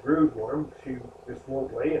the brood warm, she just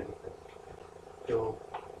won't lay anything. So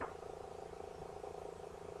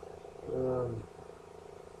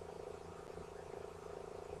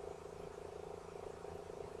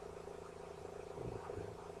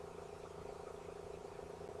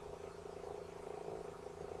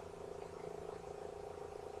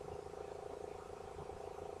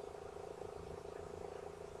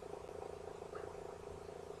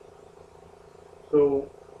So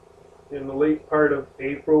in the late part of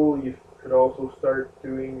April, you could also start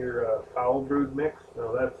doing your foul brood mix.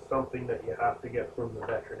 Now that's something that you have to get from the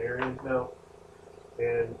veterinarians now,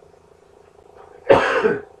 and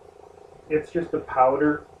it's just a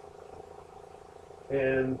powder,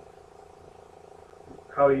 and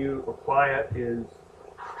how you apply it is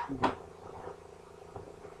you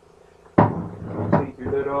take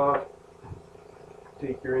your lid off,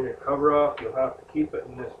 take your inner cover off. You'll have to keep it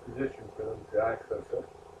in this position for them to access it.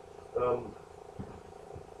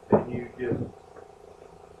 And you just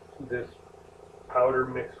this powder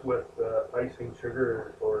mixed with icing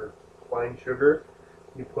sugar or fine sugar.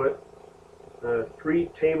 You put 3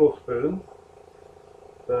 tablespoons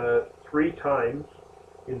 3 times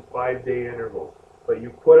in 5-day intervals. But you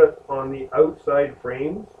put it on the outside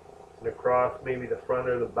frames and across maybe the front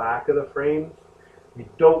or the back of the frames. You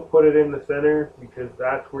don't put it in the center because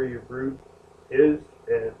that's where your brood is,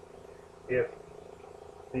 and if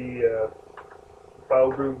the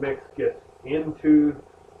foul brood mix gets into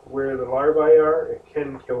where the larvae are, it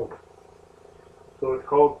can kill them. So it's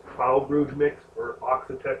called foul brood mix or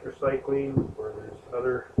oxytetracycline, or there's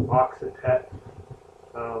other oxytet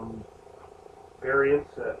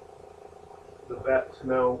variants that the vets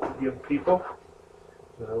now give people.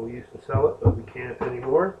 We used to sell it, but we can't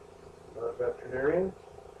anymore. Not veterinarians.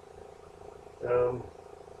 So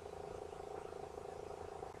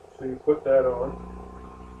you put that on.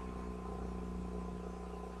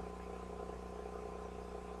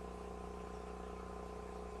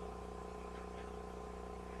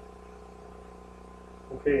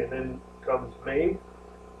 Okay, and then comes May,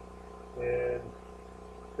 and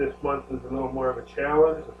this month is a little more of a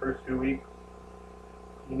challenge. The first 2 weeks,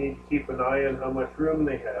 you need to keep an eye on how much room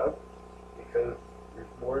they have, because there's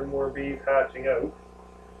more and more bees hatching out.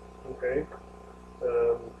 Okay.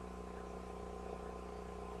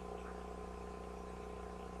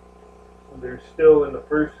 There's still, in the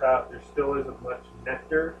first half, there still isn't much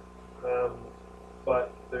nectar,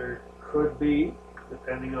 but there could be,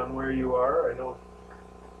 depending on where you are. I know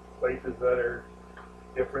places that are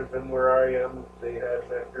different than where I am, they had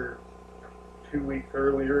nectar 2 weeks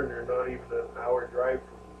earlier, and they're not even an hour drive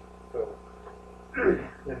from me. So,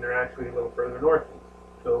 and they're actually a little further north.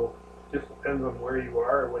 So, it just depends on where you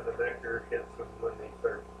are when the nectar hits and when they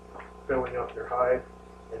start filling up their hive,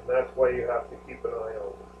 and that's why you have to keep an eye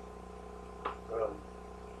on them.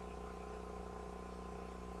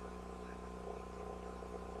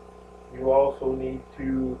 You also need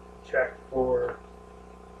to check for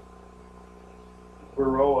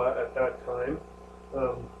Varroa at that time.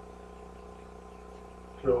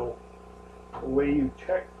 So the way you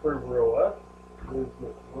check for Varroa is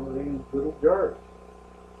with one of these little jars.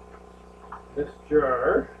 This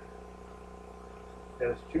jar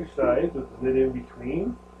has 2 sides with the lid in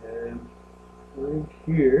between, and right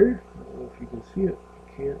here, I don't know if you can see it.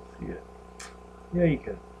 You can't see it. Yeah, you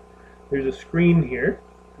can. There's a screen here.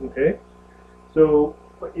 Okay. So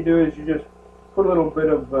what you do is you just put a little bit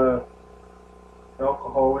of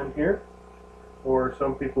alcohol in here, or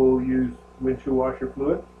some people use windshield washer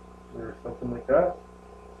fluid or something like that,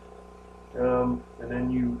 and then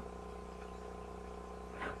you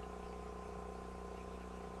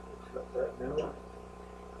shut that down.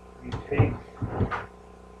 You take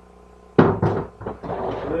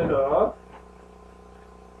the lid off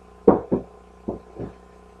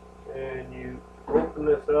and you open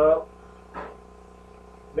this up.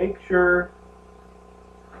 Make sure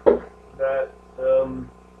that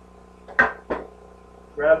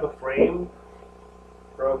grab a frame,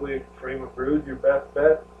 probably a frame of brood, your best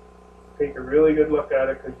bet. Take a really good look at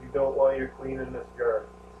it, because you don't want your queen in this jar.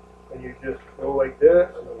 And you just go like this,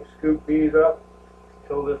 and you scoop these up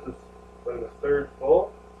until this is about 1/3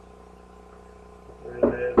 full.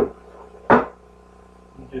 And then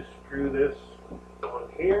you just screw this on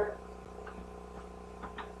here,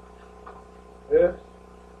 this,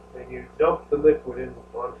 and you dump the liquid in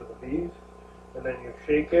onto the bees, and then you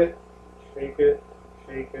shake it, shake it,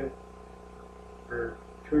 shake it for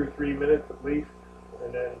 2 or 3 minutes at least,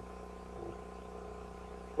 and then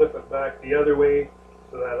flip it back the other way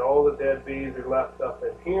so that all the dead bees are left up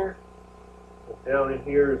in here. And down in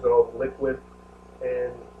here is all the liquid,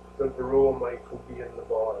 and the varroa mites will be in the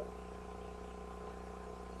bottom.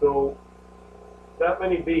 So that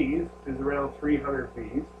many bees is around 300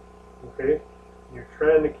 bees. Okay, you're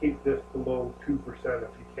trying to keep this below 2% if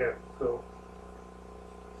you can. So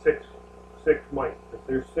six mites. If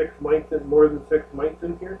there's 6 mites, more than 6 mites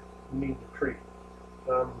in here, you need to treat.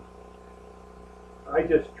 I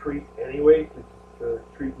just treat anyway, because the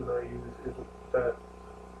treatment I use isn't that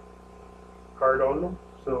hard on them.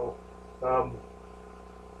 So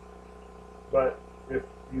But if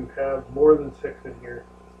you have more than 6 in here,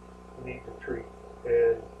 you need to treat.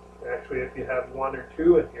 And actually, if you have 1 or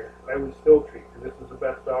 2 in here, I would still treat, because this is the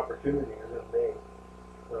best opportunity is in May.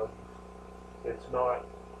 It's not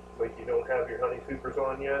like you don't have your honey supers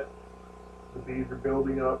on yet. The bees are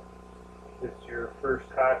building up. It's your first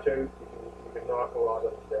hatch out. You can knock a lot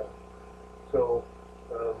of them down. So,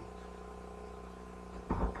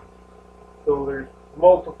 so there's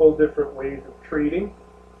multiple different ways of treating.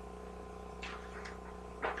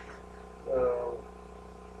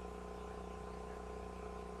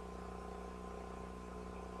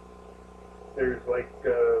 There's like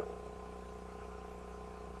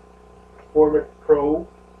Formic Pro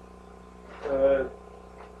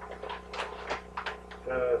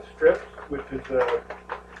strips, which is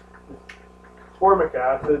formic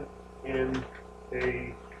acid in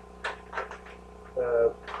a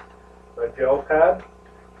gel pad,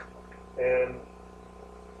 and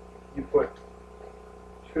you put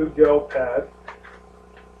 2 gel pads.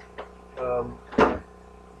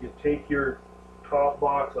 You take your top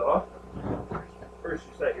box off. First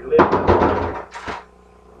you set your lid on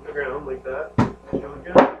the ground like that.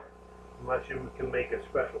 Unless you can make a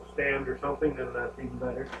special stand or something, then that's even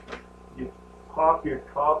better. You pop your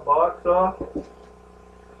top box off,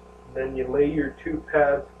 then you lay your 2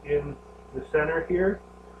 pads in the center here,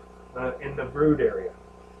 in the brood area.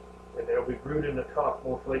 And there'll be brood in the top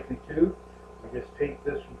most likely too. You just take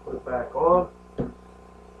this and put it back on,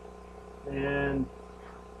 and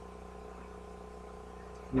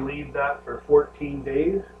you leave that for 14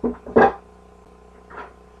 days, and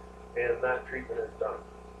that treatment is done.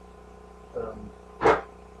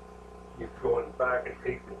 You go in back and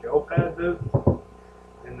take the gel pads out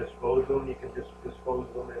and dispose them. You can just dispose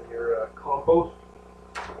them in your compost.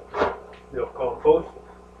 You'll compost.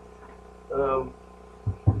 So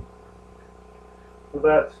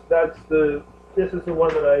this is the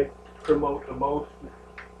one that I promote the most.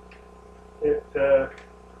 It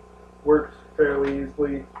works fairly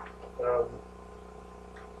easily.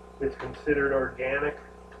 It's considered organic.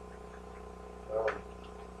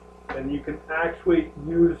 And you can actually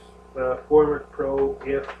use Formic Pro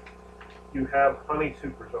if you have honey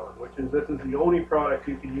supers on, this is the only product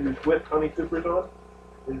you can use with honey supers on,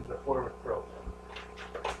 is the Formic Pro.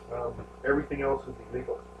 Everything else is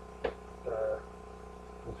illegal as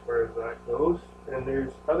far as that goes. And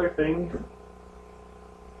there's other things.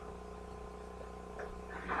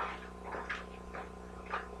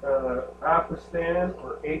 Apistan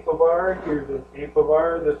or Apivar. Here's an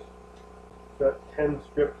Apivar. This got 10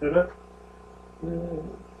 strips in it.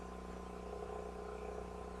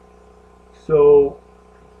 So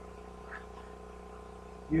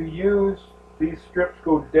you use these strips,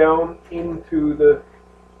 go down into the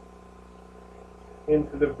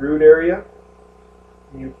brood area.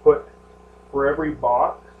 You put, for every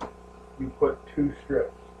box, you put 2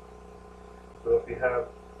 strips. So if you have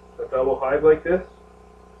a double hive like this,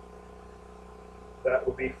 that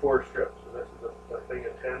will be 4 strips. So this is a thing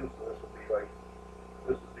of 10, so this will be like,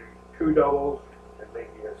 this will be 2 doubles and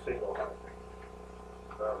maybe a single hive.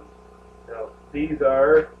 Now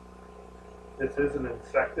this is an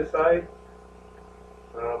insecticide,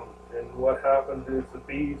 and what happens is the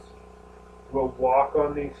bees will walk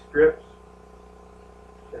on these strips,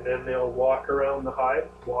 and then they'll walk around the hive,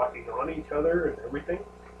 walking on each other and everything.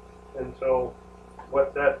 And so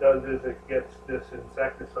what that does is it gets this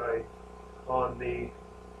insecticide on the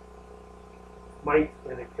mites,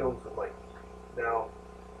 and it kills the mites. Now,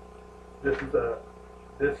 this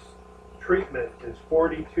treatment is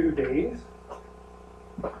 42 days,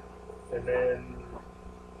 and then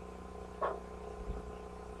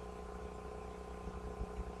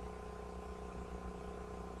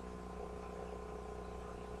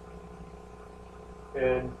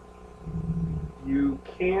you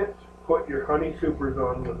can't put your honey supers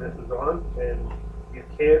on when this is on, and you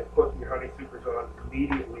can't put your honey supers on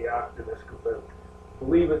immediately after this comes out. I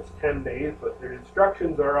believe it's 10 days, but the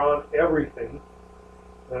instructions are on everything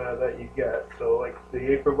that you get. So like the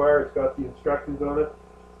Apivar, it's got the instructions on it.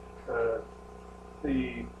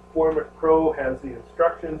 The Formic Pro has the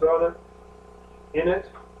instructions on it. In it,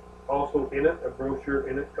 also in it, a brochure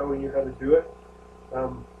in it telling you how to do it.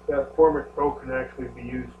 That Formic Pro can actually be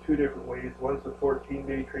used 2 different ways. One's a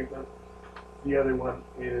 14-day treatment. The other one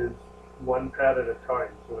is 1 pad at a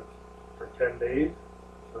time. So it's for 10 days.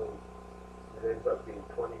 So it ends up being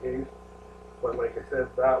 20 days. But like I said,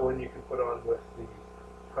 that one you can put on with the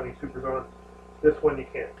honey supers on. This one you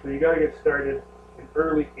can't. So you got to get started in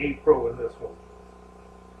early April in this one,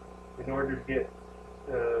 in order to get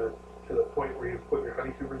to the point where you put your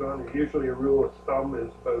honey supers on. Usually a rule of thumb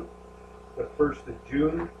is about the 1st of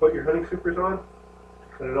June, put your honey supers on,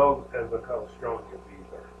 but it all depends on how strong your bees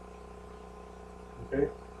are. Okay,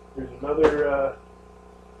 there's another,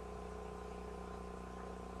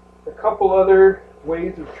 a couple other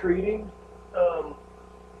ways of treating.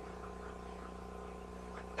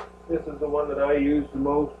 This is the one that I use the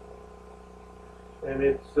most, and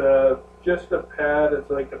it's just a pad. It's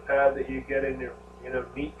like a pad that you get in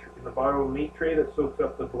the bottom of a meat tray that soaks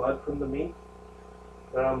up the blood from the meat.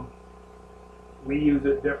 We use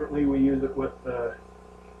it differently. We use it with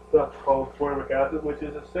stuff called formic acid, which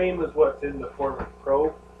is the same as what's in the Formic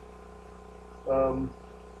Pro.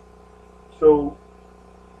 So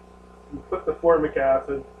you put the formic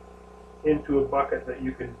acid into a bucket that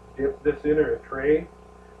you can dip this in, or a tray,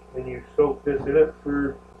 and you soak this in it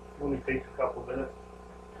for, only takes a couple minutes,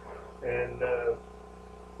 and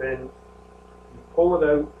then you pull it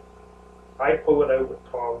out. I pull it out with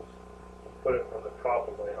tongs and put it on the top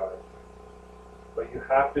of my hive. But you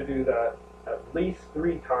have to do that at least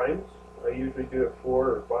 3 times. I usually do it 4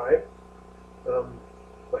 or 5.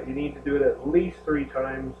 But you need to do it at least 3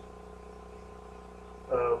 times.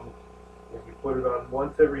 If you put it on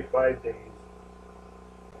once every 5 days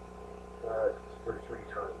for 3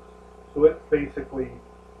 times. So it's basically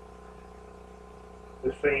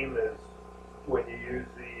the same as when you use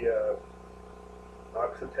the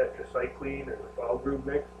oxytetracycline or the foul brood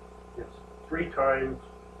mix. It's 3 times,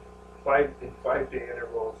 in 5-day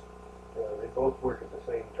intervals. They both work at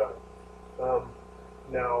the same time.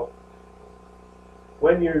 Now,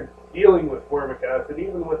 when you're dealing with formic acid,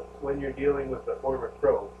 even when you're dealing with the Formic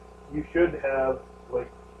Pro, you should have like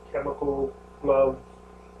chemical gloves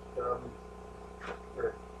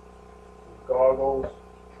or goggles,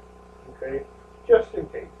 okay, just in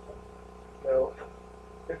case. Now,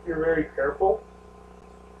 if you're very careful,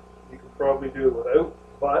 you can probably do it without,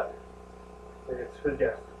 but it's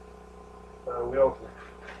suggested.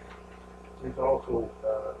 There's also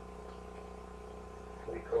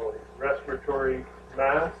what do you call it, respiratory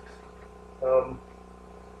masks.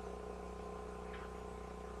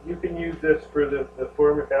 You can use this for the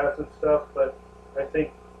formic acid stuff, but I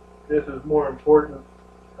think this is more important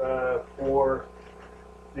for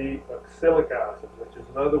the oxalic acid, which is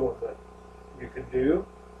another one that you can do.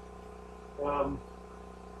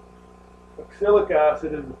 Oxalic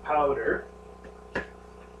acid is a powder.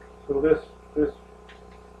 So this is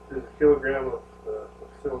a kilogram of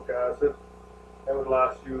oxalic acid. That would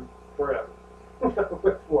last you forever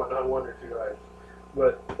with one or 2 hives.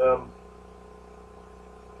 But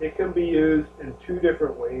it can be used in 2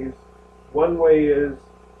 different ways. One way is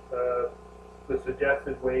the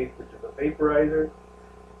suggested way, which is a vaporizer.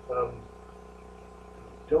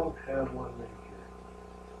 Don't have one right here.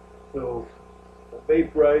 So a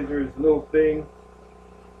vaporizer is a little thing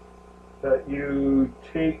that you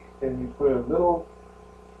take and you put a little,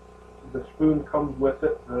 the spoon comes with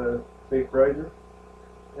it, the vaporizer,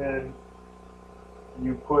 and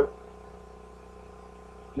you put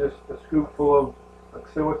just a scoopful of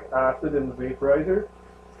oxalic acid in the vaporizer,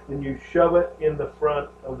 and you shove it in the front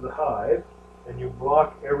of the hive, and you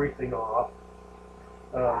block everything off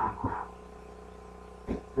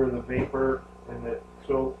for the vapor, and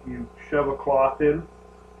so you shove a cloth in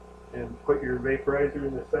and put your vaporizer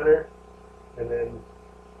in the center, and then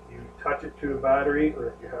you touch it to a battery, or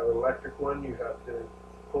if you have an electric one, you have to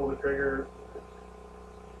pull the trigger,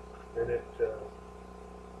 and it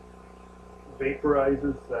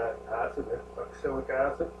vaporizes that acid, oxalic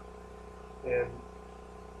acid, and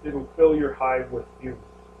it'll fill your hive with fumes.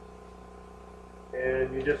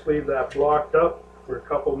 And you just leave that blocked up for a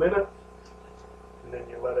couple minutes, and then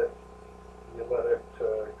you let it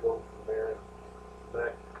go from there, and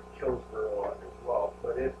that kills for a lot as well.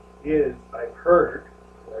 But it is, I've heard,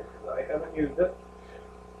 because I haven't used it,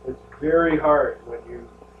 it's very hard when you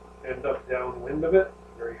end up downwind of it,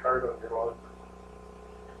 very hard on your lungs.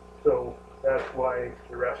 So that's why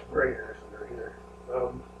the respirators are here.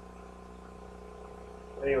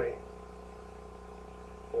 Anyway,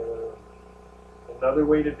 another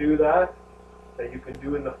way to do that you can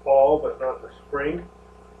do in the fall but not in the spring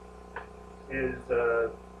is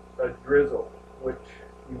a drizzle, which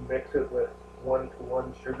you mix it with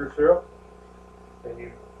 1-to-1 sugar syrup, and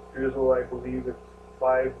you drizzle, I believe it's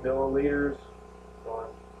 5 milliliters on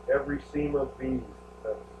every seam of bees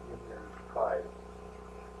that's in your hive.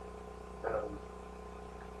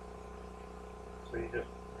 So you just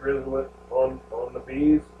drizzle it on the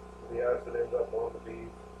bees, and the acid ends up on the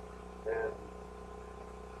bees,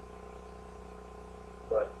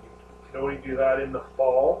 but you can only do that in the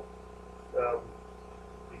fall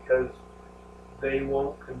because they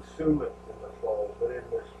won't consume it in the fall. But in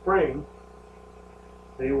the spring,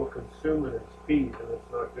 they will consume it as feed, and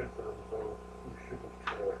it's not good for them. So you shouldn't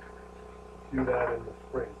do that in the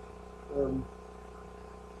spring. I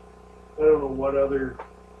don't know what other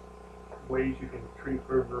ways you can treat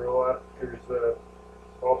for varroa. There's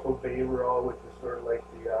also Bayerol, which is sort of like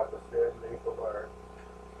the opposite maple bar.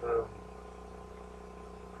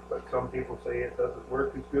 But some people say it doesn't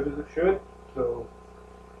work as good as it should. So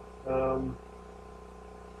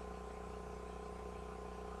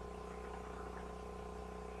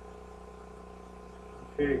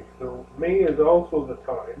okay, so May is also the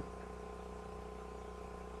time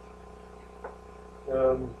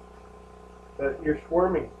that your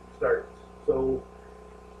swarming starts. So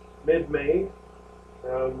mid-May,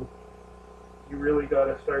 you really got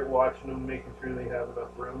to start watching them, making sure they have enough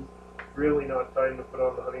room. It's really not time to put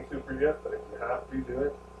on the honey super yet, but if you have to, do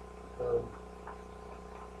it.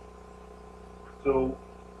 So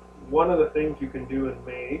one of the things you can do in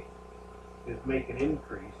May is make an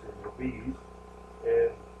increase in your bees,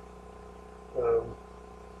 and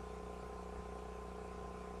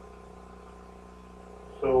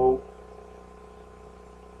so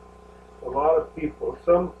a lot of people,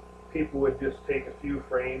 some people would just take a few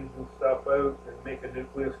frames and stuff out and make a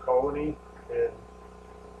nucleus colony, and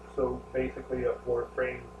so basically a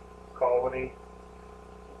 4-frame colony.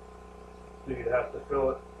 So you'd have to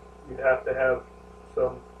fill it, you'd have to have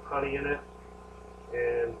some honey in it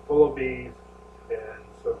and full of bees and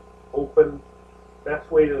some open. Best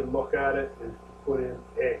way to look at it is to put in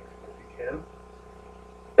eggs if you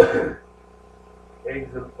can.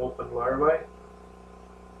 Eggs and open larvae.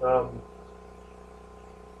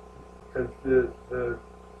 Because the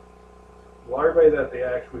larvae that they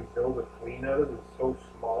actually build a queen out of is so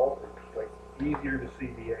small, it's like easier to see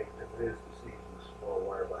the egg than it is to see the small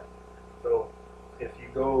larvae. So if you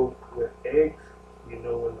go with eggs, you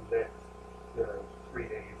know in the next 3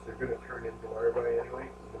 days they're going to turn into larvae anyway,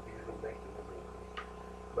 and the bees will make them immediately.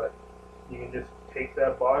 But you can just take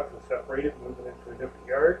that box and separate it and move it into a different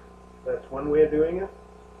yard. That's one way of doing it.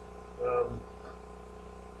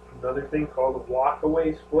 Another thing called a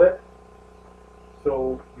walk-away split.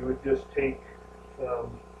 So you would just take,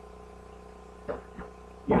 you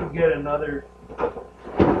can get another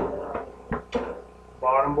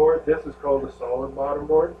bottom board. This is called a solid bottom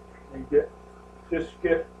board. You just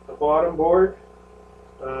get the bottom board,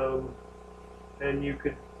 and you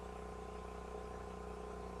could,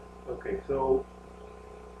 okay, so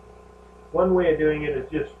one way of doing it is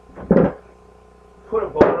just put a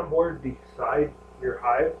bottom board beside your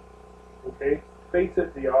hive, okay, face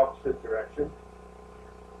it the opposite direction.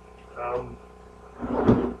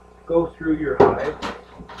 Go through your hive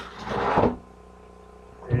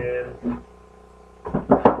and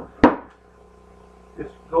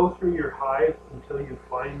just go through your hive until you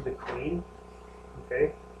find the queen,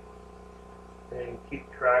 okay, and keep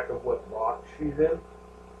track of what box she's in.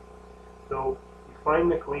 So you find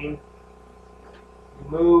the queen, you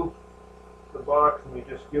move the box and you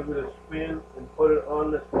just give it a spin and put it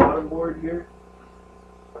on this bottom board here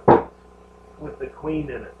with the queen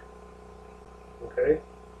in it. Okay,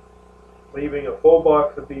 leaving a full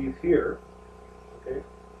box of bees here, okay,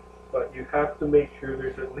 but you have to make sure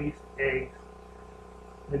there's at least eggs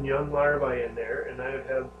and young larvae in there, and I would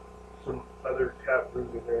have some other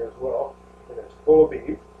taproot in there as well, and it's full of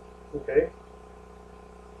bees, okay,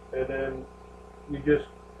 and then you just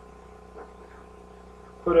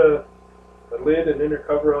put a lid and inner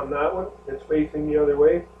cover on that one. It's facing the other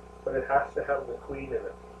way, but it has to have the queen in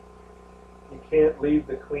it. You can't leave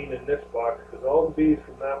the queen in this box, because all the bees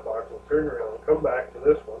from that box will turn around and come back to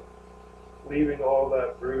this one, leaving all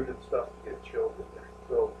that brood and stuff to get chilled in there.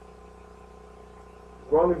 So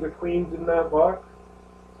as long as the queen's in that box,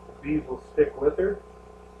 the bees will stick with her.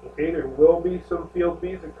 Okay, there will be some field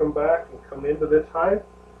bees that come back and come into this hive,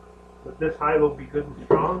 but this hive will be good and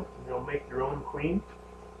strong, and you'll make your own queen.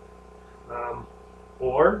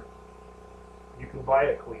 Or you can buy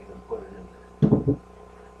a queen and put it in there,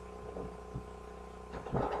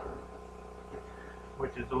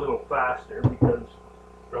 which is a little faster, because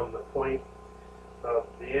from the point of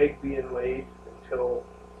the egg being laid until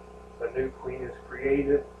a new queen is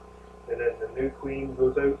created, and then the new queen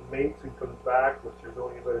goes out and mates and comes back, which there's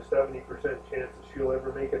only about a 70% chance that she'll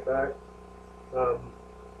ever make it back,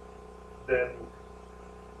 then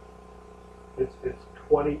it's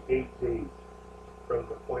 28 days from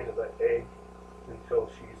the point of the egg until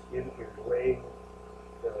she's in here laying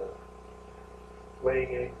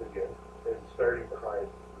eggs again and starting the hive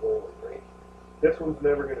rolling, right? This one's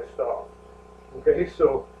never going to stop. Okay,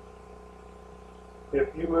 so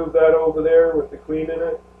if you move that over there with the queen in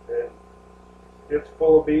it and it's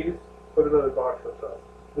full of bees, put another box on top.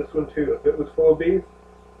 This one too, if it was full of bees,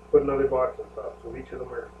 put another box on top. So each of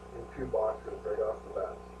them are in 2 boxes right off the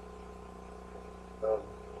bat.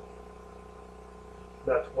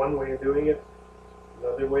 That's one way of doing it.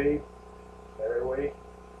 Another way, better way,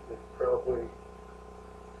 is probably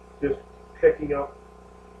just picking up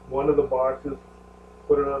one of the boxes,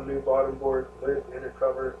 put it on a new bottom board, lid, inner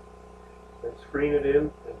cover, and screen it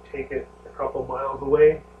in and take it a couple miles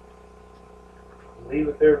away, leave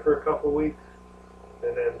it there for a couple weeks,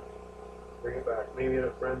 and then bring it back, maybe at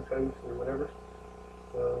a friend's house or whatever.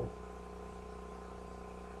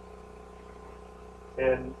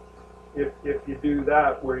 And if you do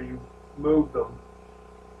that, where you move them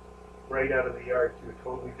right out of the yard to a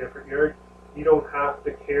totally different yard, you don't have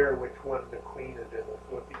to care which one the queen is in.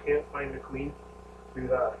 So if you can't find the queen, do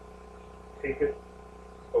that. Take it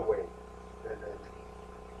away, and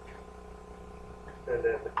then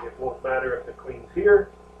it won't matter if the queen's here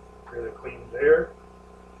or the queen's there.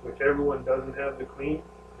 Whichever one doesn't have the queen,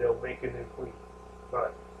 they'll make a new queen.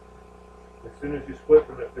 But as soon as you split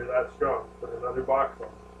them, if they're that strong, put another box on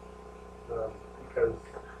them. Because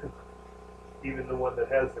even the one that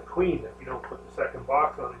has the queen, if you don't put the second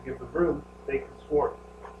box on and give them room, they can swarm.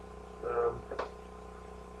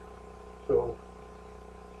 So,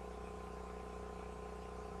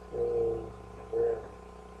 yeah.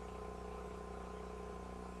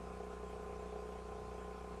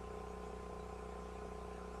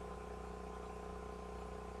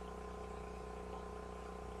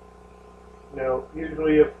 Now,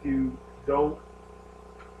 usually if you don't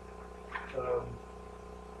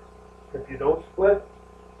split,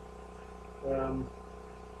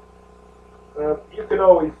 you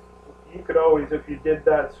could always, if you did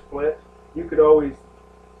that split, you could always,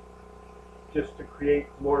 just to create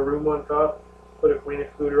more room on top, put a queen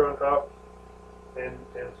excluder on top, and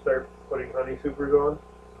start putting honey supers on.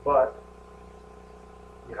 But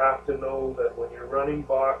you have to know that when you're running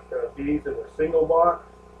bees in a single box,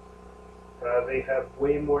 they have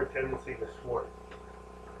way more tendency to swarm.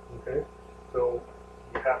 Okay, so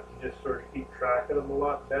you have to just sort of keep track of them a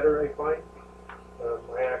lot better, I find.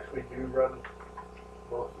 I actually do run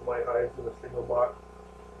most of my hives in a single box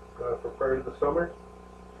for part of the summer,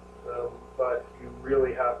 but you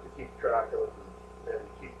really have to keep track of them and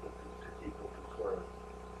keep them from swarming.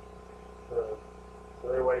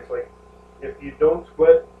 Otherwise, like, if you don't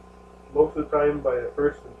split, most of the time by the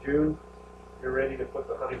 1st of June, you're ready to put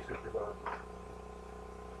the honey supers on.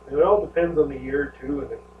 And it all depends on the year too,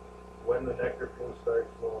 and when the nectar flow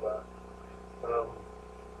starts and all that.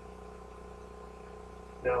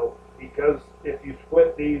 Now, because if you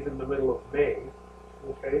split these in the middle of May,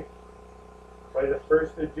 okay, by the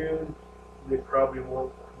 1st of June, they probably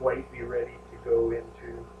won't quite be ready to go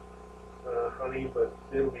into honey, but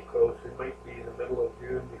it'll be close. It might be in the middle of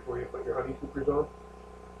June before you put your honey supers on.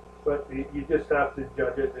 But you just have to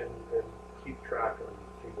judge it and keep track of them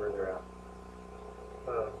and see where they're at.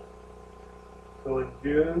 So in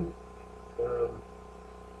June,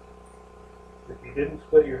 if you didn't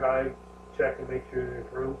split your hive, check and make sure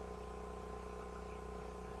there's room.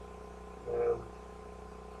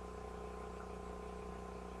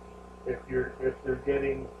 If they're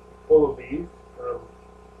getting full of bees,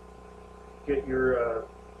 get your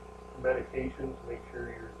medications. Make sure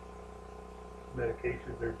your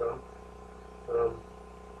medications are done.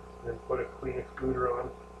 Then put a queen excluder on,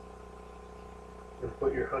 and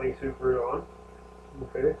put your honey super on.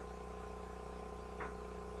 Okay.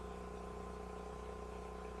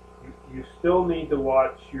 You still need to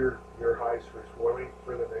watch your hives for swarming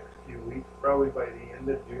for the next few weeks. Probably by the end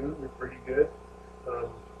of June, they're pretty good.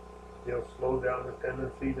 They'll slow down the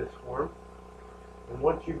tendency to swarm. And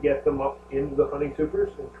once you get them up into the honey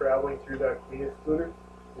supers and traveling through that queen excluder,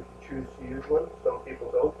 if you choose to use one, some people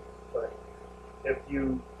don't, but if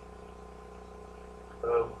you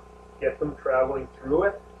get them traveling through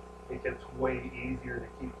it, it gets way easier to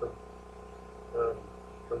keep them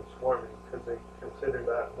from swarming, because they consider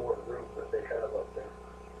that more room that they have up there,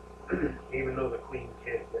 even though the queen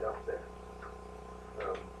can't get up there.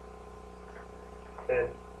 And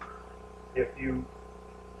if you,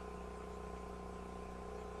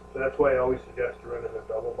 that's why I always suggest to run in a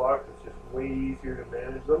double box. It's just way easier to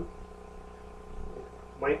manage them. It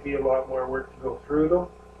might be a lot more work to go through them,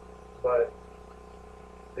 but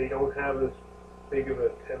they don't have as big of a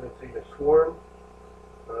tendency to swarm.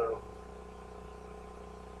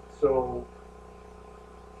 So,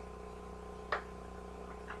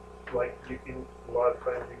 like, a lot of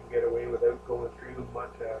times you can get away without going through them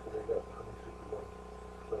much after they got the honey super on.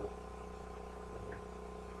 So,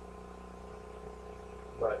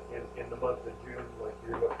 but in the month of June, like,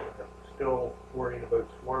 you're looking at still worrying about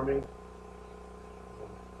swarming.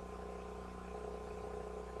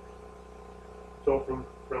 So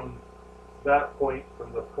from that point,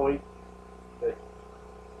 from the point that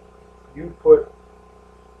you put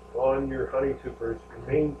on your honey supers,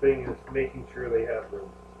 the main thing is making sure they have room.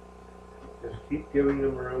 Just keep giving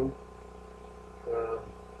them room,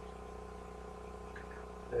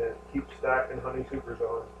 and keep stacking honey supers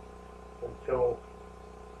on until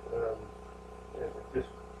just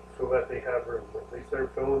so that they have room. If they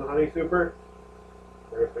start filling the honey super,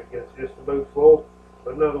 or if it gets just about full,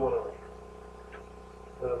 put another one on.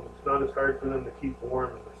 It's not as hard for them to keep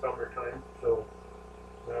warm in the summertime, so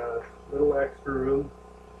little extra room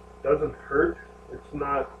doesn't hurt. It's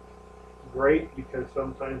not great because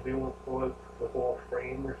sometimes they won't pull out the whole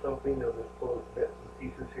frame or something. They'll just pull out bits and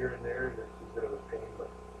pieces here and there, and it's a bit of a pain. But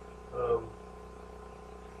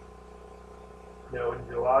now in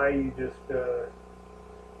July, you just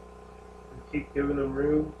keep giving them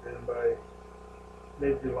room, and by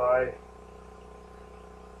mid-July,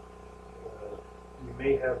 you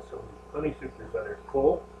may have some honey supers that are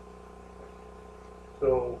full.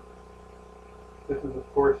 So this is,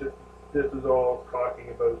 of course, this is all talking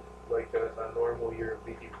about like a normal year of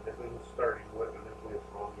beekeeping. This isn't starting with a nucleus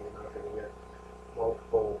long. You're not going to get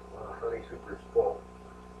multiple honey supers full.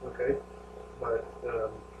 Okay, but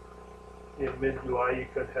in mid-July you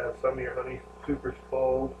could have some of your honey supers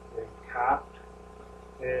full and capped,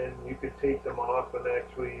 and you could take them off and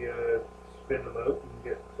actually spin them out and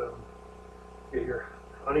get your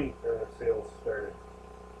honey sales started.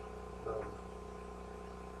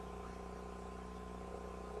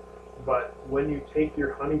 But when you take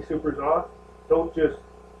your honey supers off, don't just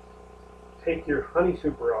take your honey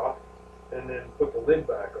super off and then put the lid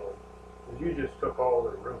back on, because you just took all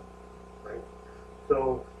the room, right?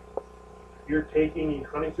 So if you're taking your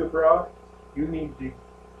honey super off, you need to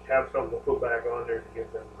have something to put back on there to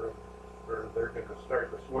give them room, or they're going to start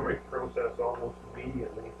the swarming process almost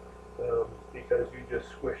immediately, because you just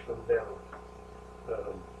squish them down.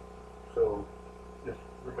 So just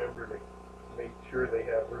remember to make sure they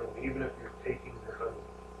have room, even if you're taking their honey.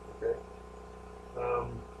 Okay.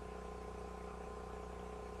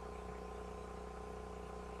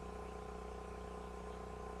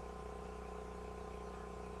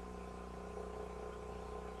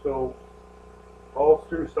 So all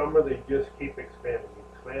through summer, they just keep expanding.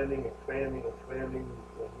 And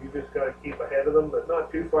you just got to keep ahead of them, but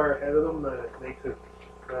not too far ahead of them. It makes it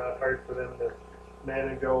hard for them to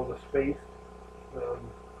manage all the space.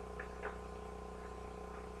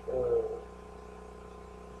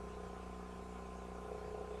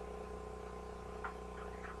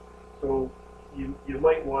 So you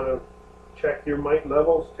might want to check your mite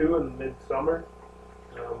levels too in midsummer.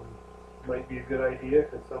 Might be a good idea,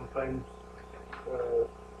 because sometimes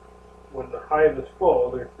when the hive is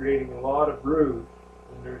full, they're creating a lot of brood,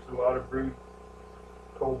 and there's a lot of brood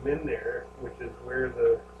comb in there, which is where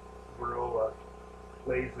the varroa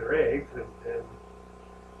lays their eggs, and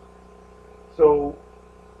so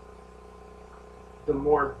the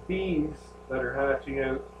more bees that are hatching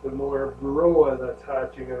out, the more varroa that's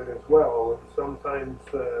hatching out as well, and sometimes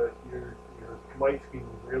your mites can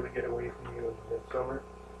really get away from you in midsummer.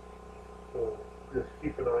 So just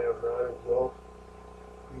keep an eye on that as well.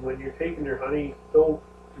 And when you're taking your honey, don't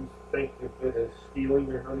think of it as stealing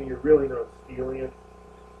your honey. You're really not stealing it.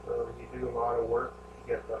 You do a lot of work to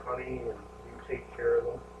get the honey, and you take care of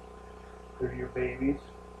them. They're your babies,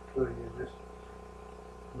 so you just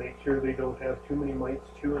make sure they don't have too many mites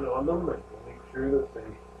chewing on them, and make sure that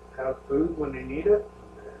they have food when they need it.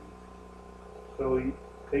 And so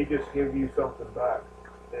they just give you something back,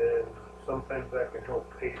 and sometimes that can help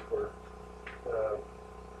pay for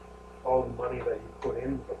all the money that you put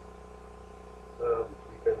into them,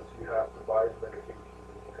 because you have to buy the medication,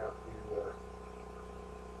 and you have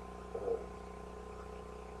to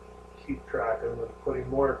keep track of them and putting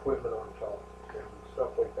more equipment on top and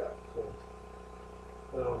stuff like that. So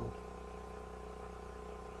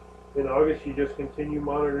in August, you just continue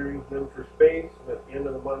monitoring them for space, and at the end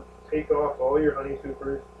of the month, take off all your honey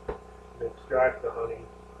supers and extract the honey.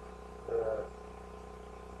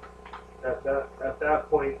 At that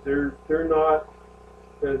point, they're not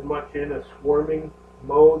as much in a swarming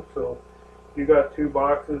mode. So if you got 2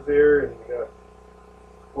 boxes there and you got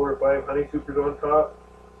 4 or 5 honey supers on top,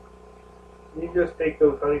 you just take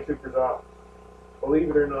those honey supers off. Believe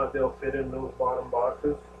it or not, they'll fit in those bottom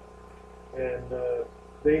boxes, and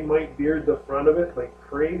they might beard the front of it like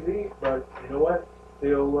crazy, but you know what?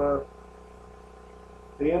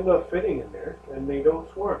 They end up fitting in there, and they don't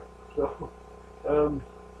swarm.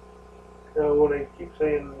 So when I keep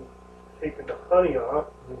saying taking the honey off,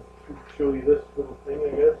 I'll show you this little thing, I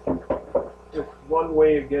guess. It's one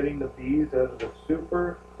way of getting the bees out of the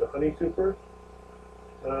super, the honey super,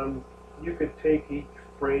 You could take each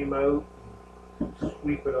frame out,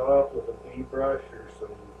 sweep it off with a bee brush or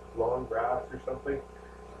some long grass or something.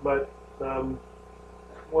 But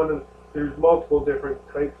there's multiple different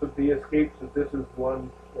types of bee escapes, but this is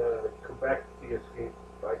one, Quebec bee escape,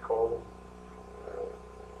 I call them.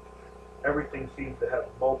 Everything seems to have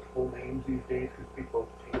multiple names these days because people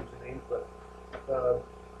change the names, but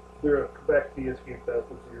they're a Quebec bee escape. That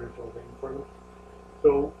was the original name for them.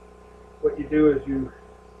 So what you do is you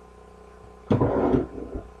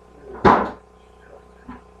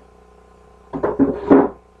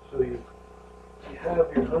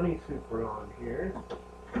have your honey super on here.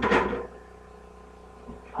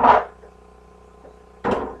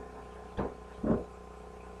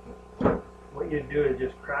 What you do is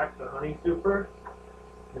just crack the honey super.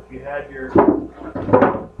 If you had your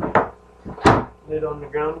lid on the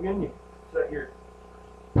ground again, you set your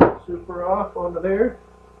super off onto there.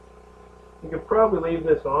 You could probably leave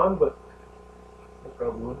this on, but I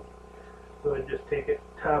probably wouldn't. So I just take it,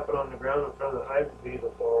 tap it on the ground in front of the hive, the bees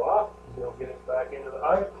will fall off, and they'll get it back into the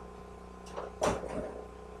hive.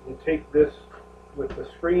 You take this with the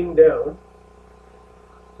screen down,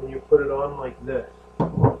 and you put it on like this.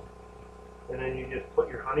 And then you just put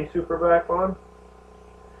your honey super back on.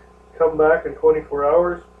 Come back in 24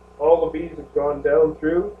 hours, all the bees have gone down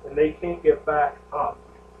through, and they can't get back up.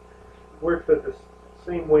 It works at the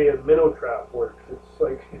same way as minnow trap works. It's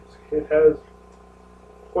like it has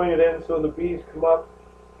pointed in so the bees come up.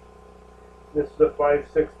 This is a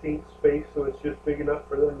 5/16 space, so it's just big enough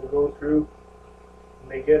for them to go through, and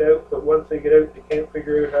they get out. But once they get out, they can't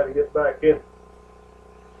figure out how to get back in.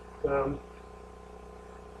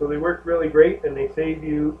 So they work really great, and they save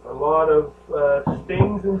you a lot of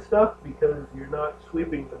stings and stuff because you're not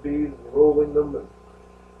sweeping the bees and rolling them,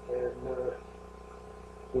 and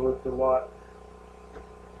so it's a lot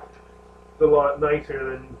nicer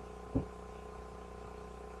than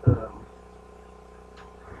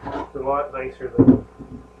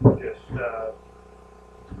just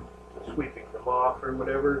sweeping them off or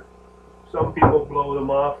whatever. Some people blow them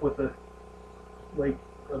off with a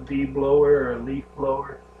bee blower or a leaf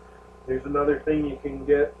blower. There's another thing you can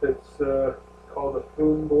get that's called a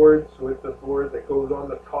foom board. So it's a board that goes on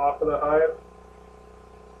the top of the hive,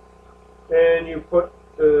 and you put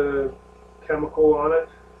the chemical on it,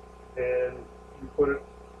 and you put it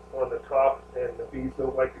on the top, and the bees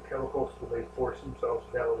don't like the chemical, so they force themselves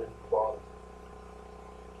down into the bottom.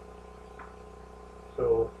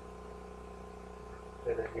 So,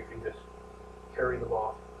 and then you can just carry them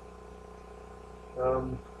off.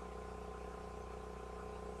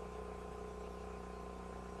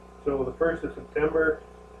 So the 1st of September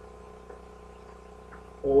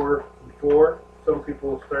or before, some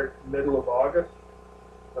people will start middle of August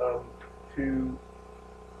to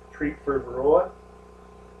treat for varroa,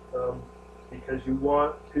 because you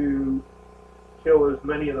want to kill as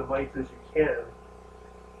many of the mites as you can,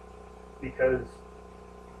 because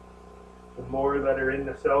the more that are in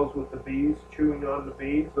the cells with the bees, chewing on the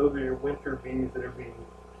bees, those are your winter bees that are being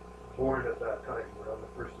born at that time, around the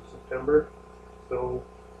 1st of September. So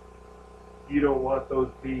you don't want those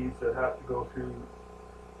bees that have to go through,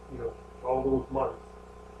 all those months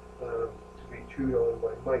to be chewed on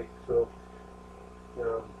by mites. So,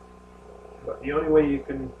 but the only way you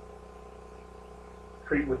can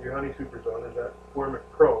treat with your honey supers on is that Formic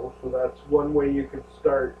Pro. So that's one way you can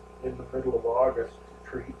start in the middle of August to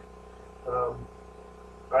treat.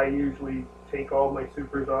 I usually take all my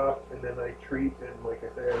supers off, and then I treat, and like I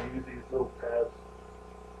say, I use these little pads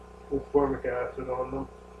with formic acid on them.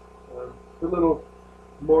 It's a little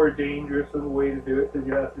more dangerous of a way to do it because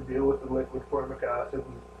you have to deal with the liquid formic acid,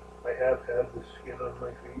 and I have had the skin on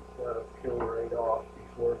my feet peel right off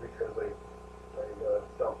before because I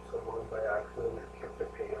dumped someone by accident or kicked a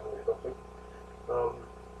pan or something.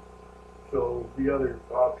 So the other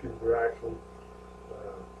options are actually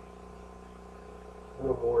a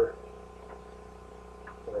little more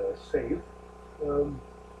safe.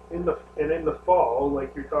 In the fall,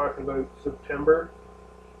 like you're talking about September,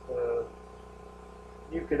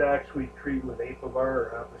 you could actually treat with Apivar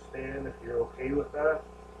or Apistan if you're okay with that.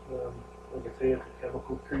 Like I say, it's a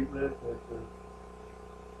chemical treatment.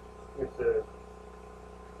 It's a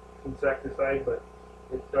insecticide, but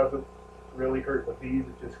it doesn't really hurt the bees.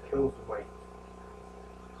 It just kills the mites.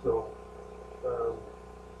 So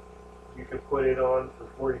you can put it on for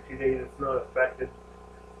 42 days. It's not affected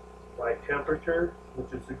by temperature,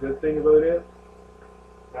 which is the good thing about it.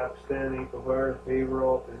 Apistan, Apivar,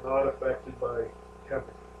 Baverol, they're not affected by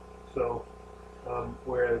temperature. So,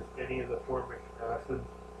 whereas any of the formic acid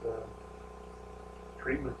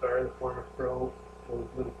treatments are, the Formic Pro, those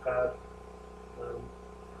little pads,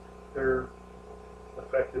 they're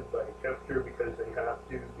affected by temperature because they have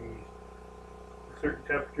to be a certain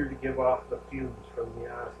temperature to give off the fumes from the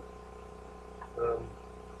acid.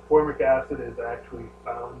 Formic acid is actually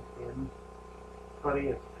found in honey.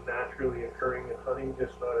 It's naturally occurring in honey,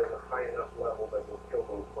 just not at a high enough level that will kill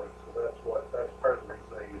those mites. So that's part of the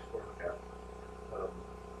reason I use formic acid.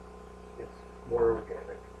 It's more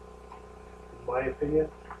organic, in my opinion.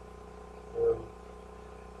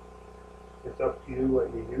 It's up to you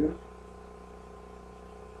what you use.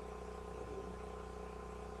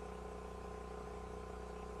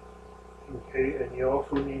 Okay, and you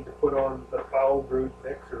also need to put on the foul brood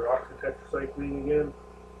mix or oxytetracycline again,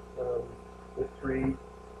 with 3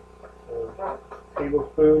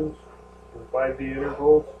 tablespoons in 5-day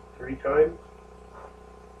intervals 3 times.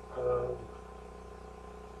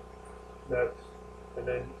 And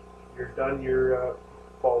then you're done your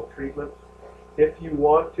fall treatment. If you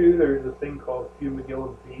want to, there's a thing called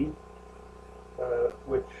fumigillin B,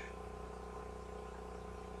 which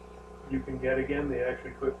you can get again. They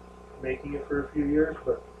actually quit making it for a few years,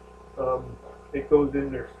 but it goes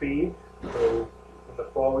in their feed. So in the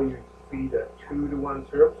fall you feed a 2-to-1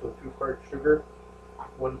 syrup, so 2 parts sugar,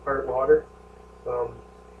 1 part water.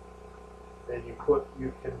 And you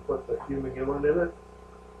can put the fumigillin in it,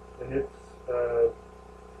 and it's a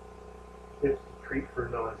treat for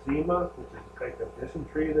noxema, which is a type of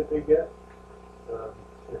dysentery that they get.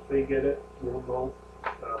 If they get it, you'll know.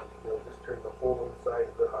 They'll just turn the whole inside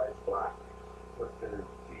of the hive black with their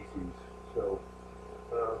feces. So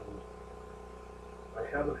I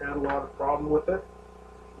haven't had a lot of problem with it.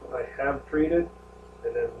 I have treated,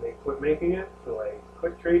 and then they quit making it, so I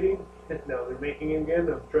quit treating. Now they're making it again.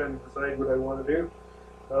 I'm trying to decide what I want to do,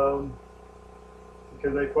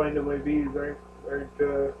 because I find that my bees aren't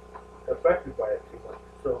affected by it too much.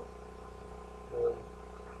 So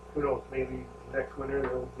who knows? Maybe next winter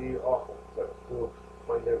they'll be awful, but we'll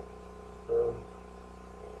find out.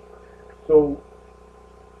 So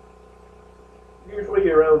usually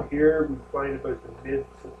around here we find about the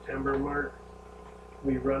mid-September mark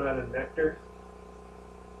we run out of nectar.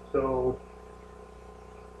 So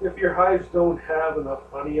if your hives don't have enough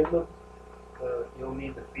honey in them, you'll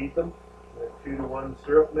need to feed them a 2-to-1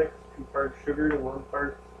 syrup mix, 2 parts sugar to 1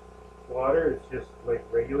 part water. It's just like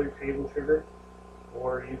regular table sugar,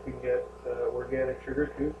 or you can get organic sugar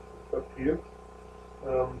too. It's up to you.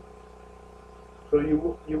 So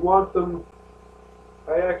you want them.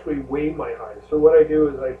 I actually weigh my hives. So what I do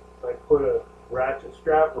is I put a ratchet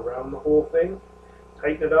strap around the whole thing,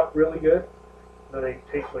 tighten it up really good. Then I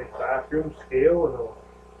take my bathroom scale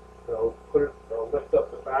and I'll lift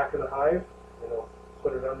up the back of the hive and I'll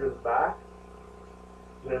put it under the back.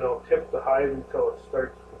 And then I'll tip the hive until it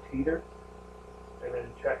starts to teeter, and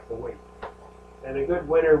then check the weight. And a good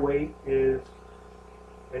winter weight is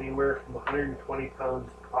anywhere from 120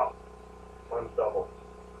 pounds up on double.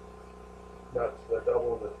 That's the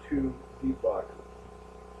double of the 2 deep boxes.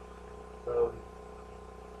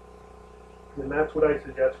 And that's what I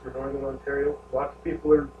suggest for Northern Ontario. Lots of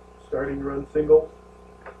people are starting to run singles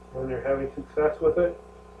when they're having success with it.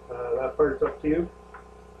 That part's up to you.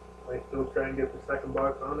 I still try and get the second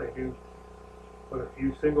box on. I do put a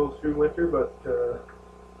few singles through winter, but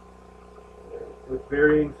with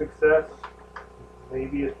varying success.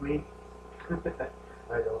 Maybe it's me.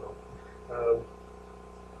 I don't know.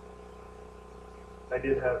 I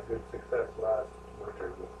did have good success last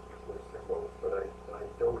winter with singles, but I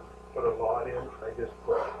don't put a lot in.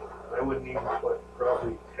 I wouldn't even put,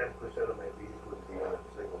 probably 10% of my bees would be on a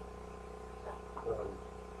single.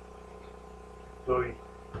 So you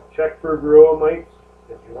check for varroa mites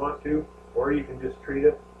if you want to, or you can just treat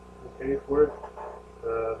it, okay, for it.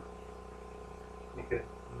 You can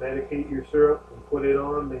medicate your syrup and put it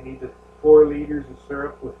on. They need 4 liters of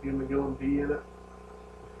syrup with fumigillin B in it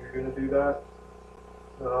if you're going to do that.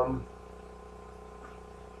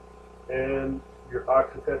 And your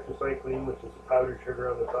oxytetracycline, which is the powdered sugar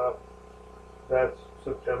on the top, that's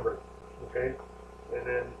September, okay? And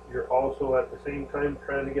then you're also at the same time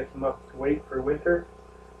trying to get them up to weight for winter.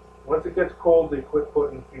 Once it gets cold, they quit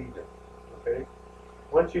putting feed in, okay?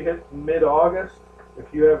 Once you hit mid-August,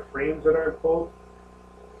 if you have frames that aren't full,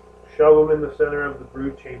 shove them in the center of the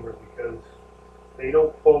brood chamber, because they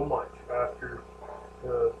don't pull much after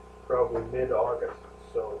probably mid-August.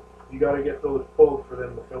 So you got to get those pulled for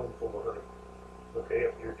them to fill them full of honey. Okay,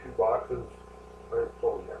 if your 2 boxes aren't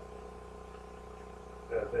full yet.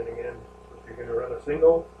 Then again, if you're going to run a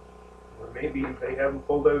single, or maybe they haven't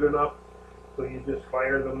pulled out enough, so you just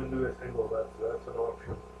fire them into a single. That's an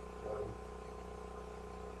option.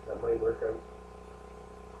 That might work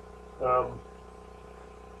out.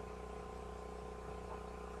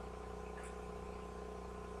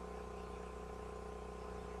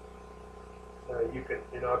 you can,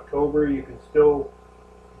 in October, you can still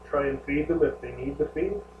try and feed them if they need the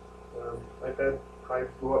feed. I've had hives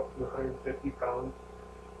go up to 150 pounds.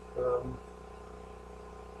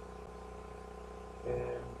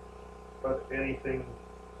 But anything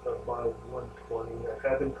above 120, I've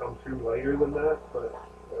had them come through lighter than that, but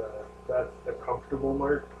that's the comfortable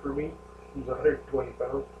mark for me, is 120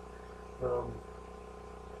 pounds. So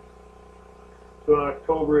in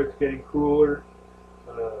October it's getting cooler.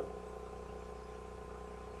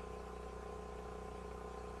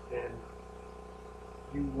 And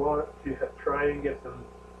you want to try and get them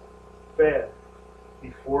fed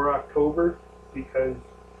before October, because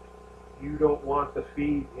you don't want the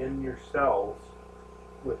feed in your cells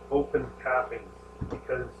with open cappings,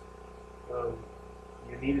 because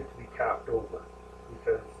you need it to be capped over,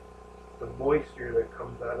 because the moisture that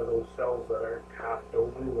comes out of those cells that aren't capped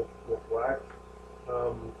over with wax,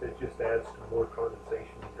 it just adds to more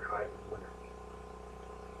condensation in your hive in winter.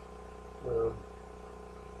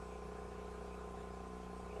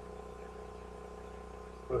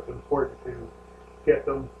 So it's important to get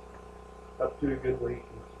them up to a good weight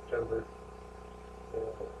in September.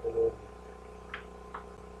 And then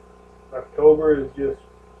October is just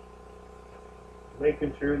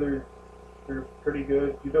making sure they're pretty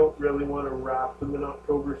good. You don't really want to wrap them in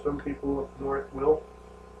October. Some people up north will,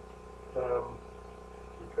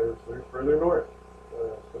 because they're further north.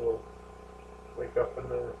 So like up in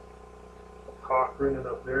the Cochrane and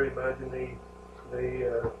up there, I imagine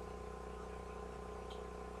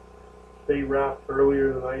they wrap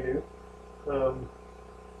earlier than I do.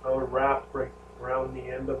 I'll wrap right around the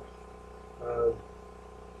end of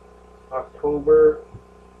October,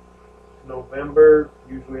 November.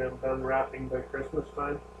 Usually I'm done wrapping by Christmas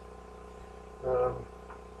time.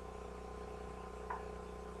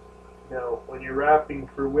 Now, when you're wrapping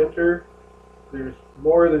for winter, there's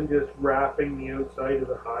more than just wrapping the outside of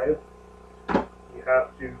the hive. You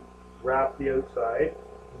have to wrap the outside.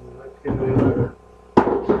 And let's get a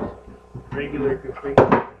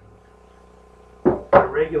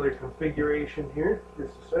regular configuration here.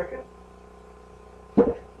 Just a second.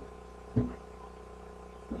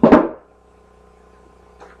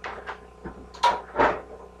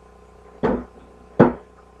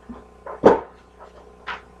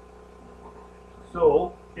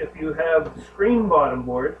 So, if you have screen bottom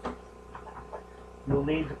boards, you'll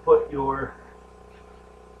need to put your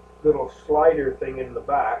little slider thing in the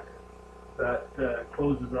back that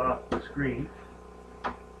closes off the screen.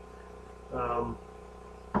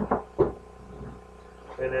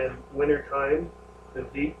 And then winter time, the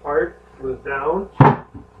deep part goes down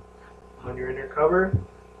on your inner cover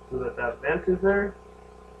so that vent is there.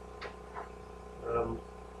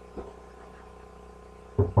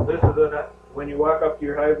 This is when you walk up to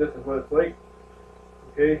your hive, this is what it's like.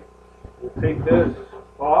 Okay, we'll take this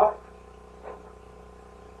off.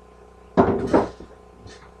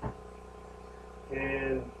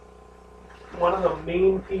 And one of the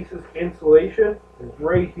main pieces, insulation, is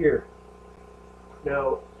right here.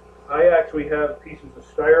 Now, I actually have pieces of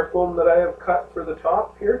styrofoam that I have cut for the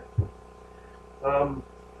top here.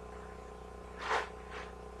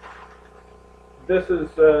 This is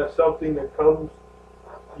something that comes,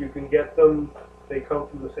 you can get them, they come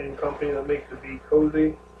from the same company that makes the Bee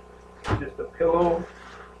Cozy. Just a pillow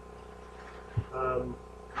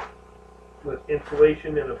with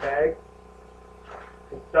insulation in a bag.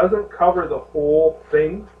 It doesn't cover the whole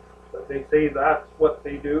thing, but they say that's what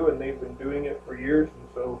they do, and they've been doing it for years, and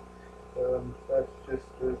so that's just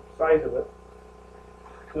the size of it.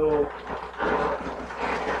 So,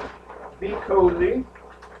 Bee Cozy.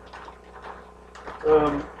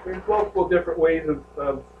 There's multiple different ways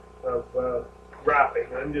of wrapping.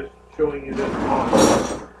 I'm just showing you this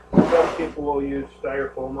box. Some people will use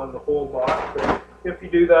styrofoam on the whole box, but if you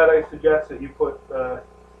do that, I suggest that you put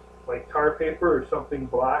like tar paper or something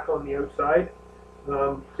black on the outside,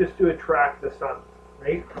 just to attract the sun,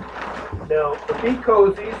 right? Now, the Bee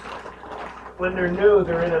Cozies, when they're new,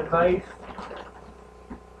 they're in a nice,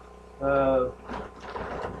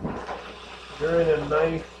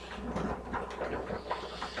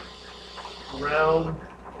 round,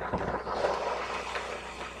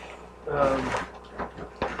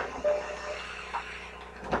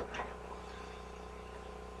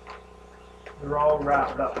 they're all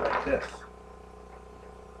wrapped up like this.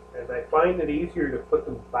 And I find it easier to put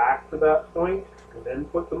them back to that point and then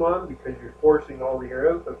put them on, because you're forcing all the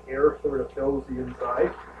air out. The air sort of fills the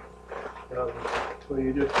inside. So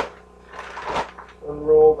you just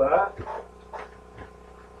unroll that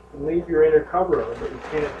and leave your inner cover on, but you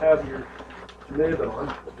can't have your lid on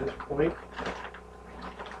at this point.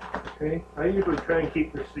 Okay, I usually try and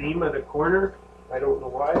keep the seam at a corner I don't know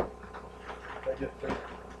why. I just think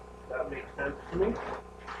that makes sense to me.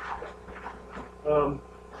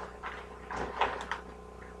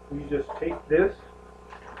 You just take this,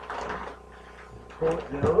 pull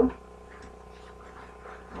it down.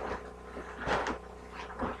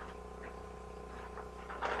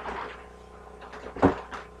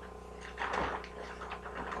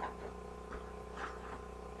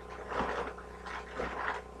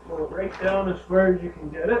 Pull it right down as far as you can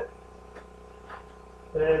get it.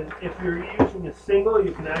 And if you're using a single,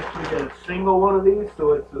 you can actually get a single one of these,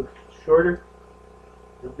 so it's a shorter.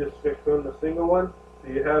 You just fix on the single one. So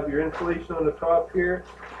you have your insulation on the top here.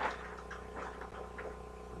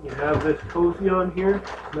 You have this cozy on here.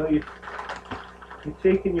 Now you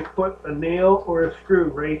take and you put a nail or a screw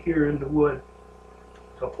right here in the wood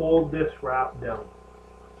to hold this wrap down,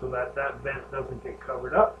 so that that vent doesn't get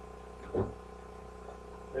covered up.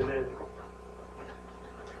 And then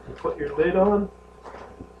you put your lid on.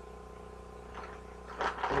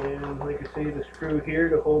 And like I say, the screw here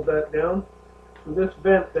to hold that down. So this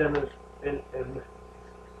vent then is, and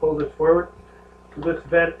pull this forward. So this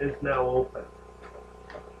vent is now open.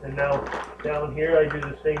 And now down here I do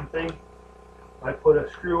the same thing. I put a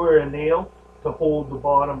screw or a nail to hold the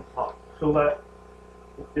bottom up, so that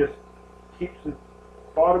it just keeps the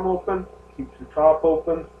bottom open, keeps the top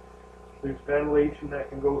open. There's ventilation that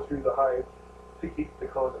can go through the hive to keep the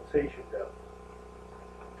condensation down.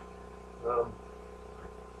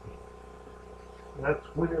 That's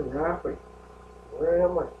winter wrapping. Where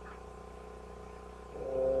am I?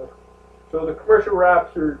 So the commercial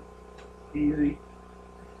wraps are easy.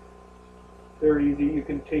 They're easy. You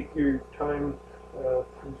can take your time.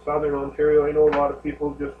 In southern Ontario, I know a lot of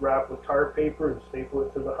people just wrap with tar paper and staple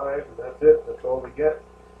it to the hive, and that's it. That's all they get.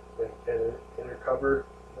 And inner cover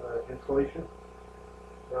insulation.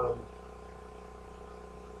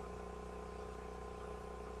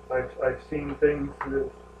 I've seen things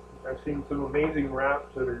that I've seen some amazing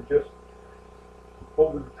wraps that are just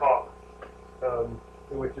over the top,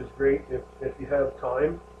 which is great. If you have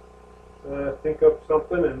time, think up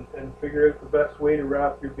something and figure out the best way to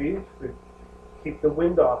wrap your bees to keep the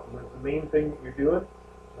wind off them. That's the main thing that you're doing.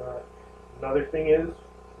 Another thing is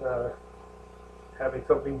having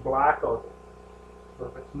something black on them. So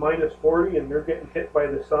if it's minus 40 and they're getting hit by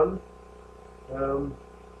the sun,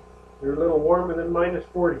 they're a little warmer than minus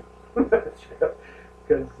 40.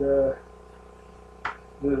 Because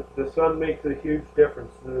the sun makes a huge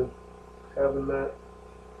difference. Having that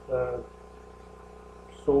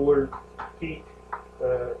solar heat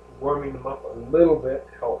warming them up a little bit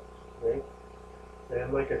helps, right?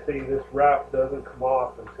 And like I say, this wrap doesn't come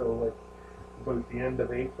off until like about the end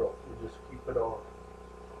of April. You just keep it on.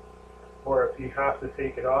 Or if you have to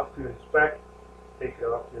take it off to inspect, take it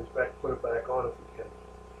off to inspect, put it back on if you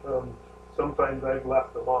can. Sometimes I've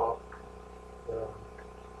left them off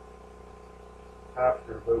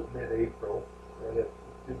after about mid-April, and it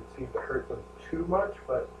didn't seem to hurt them too much,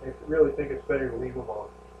 but I really think it's better to leave them on.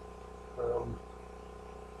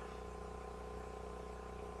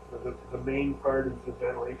 The main part is the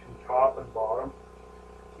ventilation top and bottom,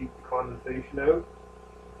 keep the condensation out.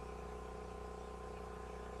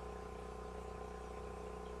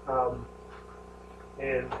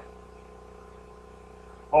 And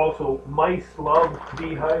also, mice love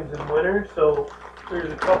beehives in winter, so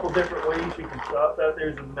there's a couple different ways you can stop that.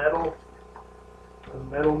 There's a metal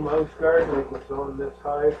mouse guard like what's on this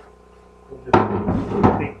hive. We'll just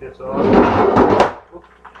take this off.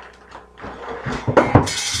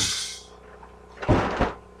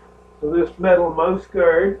 So this metal mouse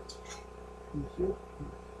guard, you see?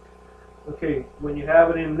 Okay, when you have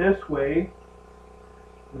it in this way,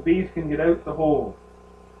 the bees can get out the hole,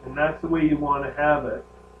 and that's the way you want to have it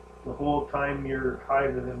the whole time your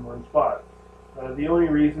hive is in one spot. The only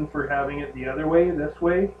reason for having it the other way, this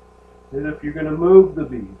way, is if you're going to move the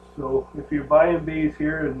bees. So if you're buying bees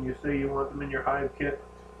here and you say you want them in your hive kit,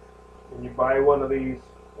 and you buy one of these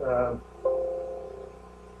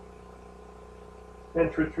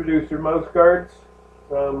entrance reducer mouse guards,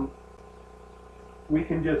 we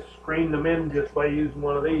can just screen them in just by using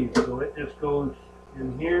one of these. So it just goes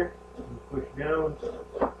in here and push down,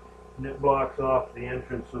 and it blocks off the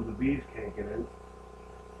entrance so the bees can't get in.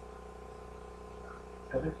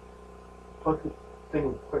 That is, plug the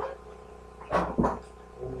thing quick.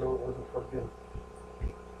 Even though it wasn't plugged in.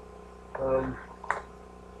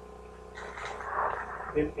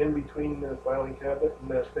 In between the filing cabinet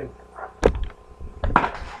and that thing.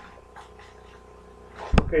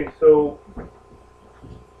 Okay, so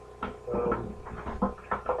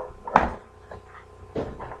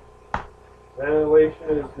ventilation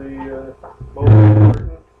is the most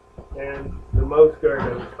important, and the most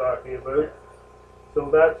talking about. So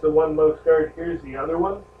that's the one mouse guard. Here's the other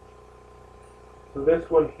one. So this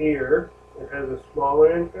one here, it has a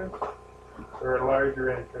smaller entrance or a larger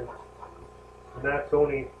entrance, and that's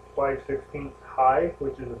only 5/16 high,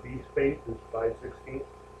 which is a bee space is 5/16.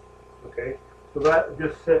 Okay, so that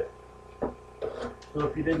just sit. So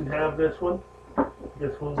if you didn't have this one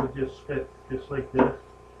would just fit just like this.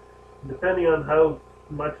 And depending on how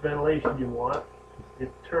much ventilation you want,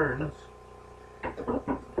 it turns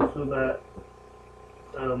so that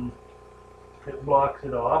it blocks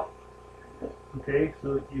it off. Okay,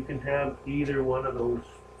 so you can have either one of those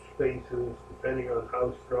spaces depending on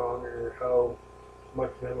how strong or how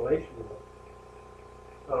much ventilation you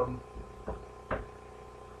want.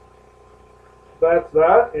 That's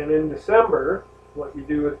that. And in December, what you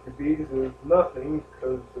do with your bees is nothing,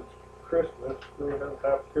 because it's Christmas. So you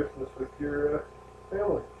have Christmas with your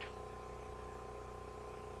family.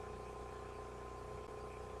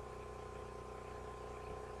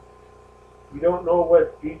 You don't know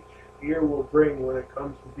what each year will bring when it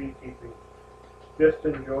comes to beekeeping. Just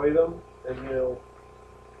enjoy them, and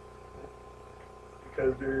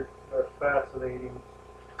because they're fascinating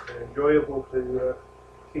and enjoyable to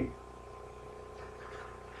keep.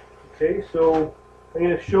 Okay, so I'm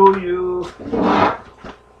going to show you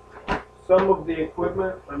some of the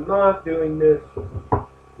equipment. I'm not doing this to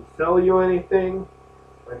sell you anything.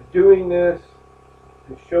 I'm doing this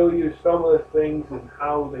to show you some of the things and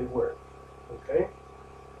how they work. Okay.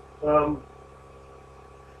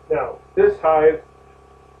 Now this hive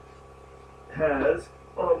has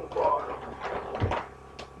on the bottom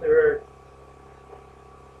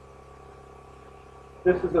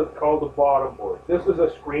this is called a bottom board. This is a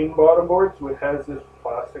screen bottom board, so it has this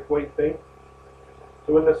plastic weight thing.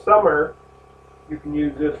 So in the summer, you can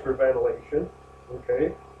use this for ventilation.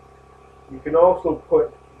 Okay. You can also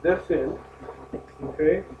put this in.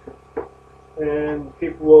 Okay. And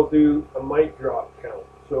people will do a mite drop count.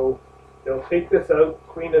 So they'll take this out,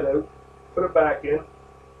 clean it out, put it back in,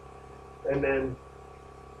 and then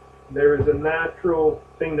there is a natural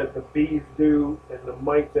thing that the bees do, and the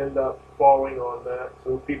mites end up falling on that.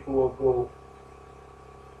 So people will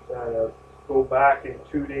go back in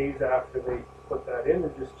 2 days after they put that in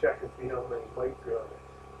and just check and see how many mites are on it.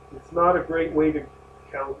 It's not a great way to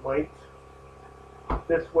count mites.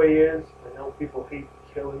 This way is, I know people hate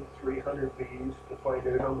killing 300 bees to find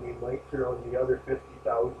out how many mites are on the other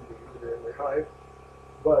 50,000 bees that are in their hive,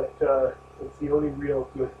 but it's the only real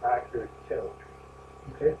good accurate count.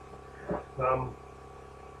 Okay.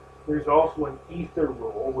 There's also an ether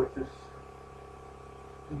roll, which is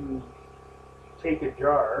you take a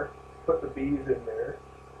jar, put the bees in there,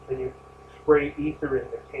 and you spray ether in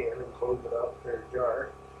the can and close it up in a jar,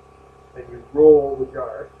 and you roll the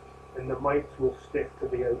jar, and the mites will stick to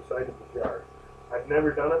the outside of the jar. I've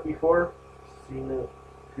never done it before, seen a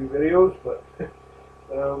few videos, but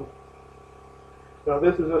now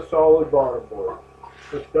this is a solid bottom board.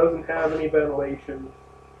 This doesn't have any ventilation,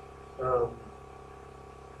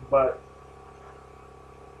 but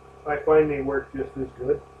I find they work just as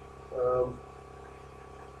good.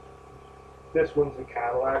 This one's a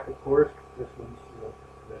Cadillac, of course. This one's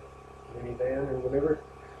the minivan or whatever.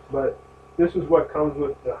 But this is what comes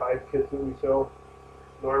with the hive kits that we sell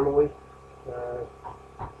normally.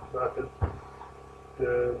 Not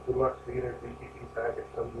the deluxe beginner beekeeping package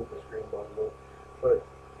comes with a screen bundle, but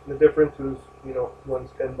the difference is,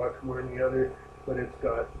 one's $10 more than the other, but it's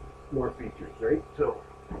got more features, right? So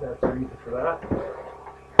that's the reason for that.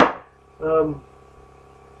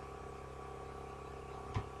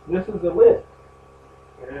 This is the lid,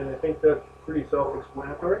 and I think that's pretty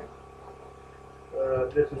self-explanatory.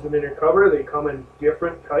 This is an inner cover. They come in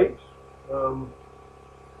different types.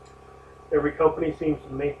 Every company seems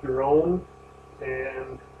to make their own,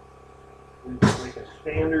 and there's like a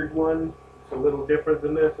standard one. It's a little different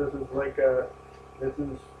than this. This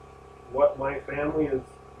is what my family has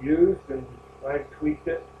used, and I've tweaked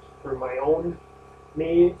it for my own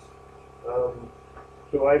needs.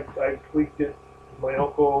 So I've tweaked it. My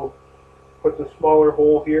uncle puts a smaller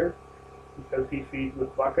hole here because he feeds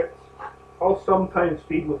with buckets. I'll sometimes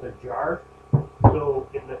feed with a jar, so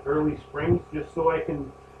in the early springs, just so I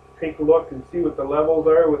can take a look and see what the levels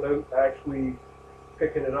are without actually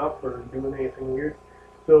picking it up or doing anything weird.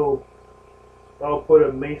 So I'll put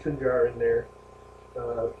a mason jar in there,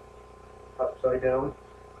 upside down,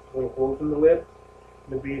 little holes in the lid.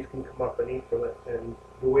 The bees can come up and eat from it. And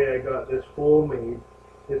the way I got this hole made,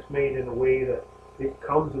 it's made in a way that it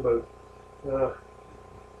comes about a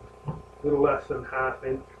little less than ½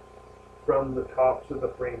 inch from the tops of the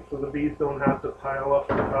frame, so the bees don't have to pile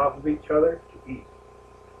up on top of each other to eat.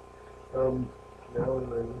 now in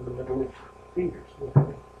the middle of feeders.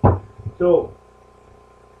 So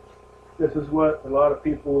this is what a lot of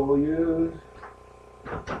people will use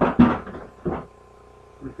for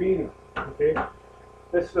feeding. Okay,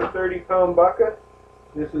 this is a 30-pound bucket.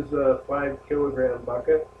 This is a 5-kilogram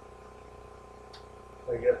bucket.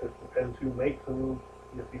 I guess it depends who makes them,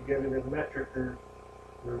 if you get it in metric or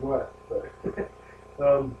what. But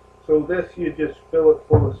so this, you just fill it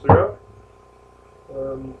full of syrup.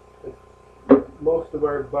 Most of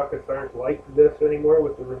our buckets aren't like this anymore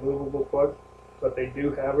with the removable plug, but they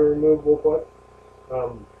do have a removable plug.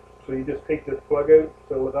 So you just take this plug out,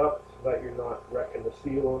 fill it up, so that you're not wrecking the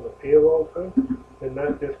seal on the pail all the time, and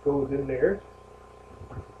that just goes in there.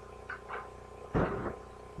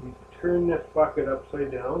 You turn this bucket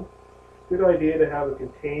upside down. Good idea to have a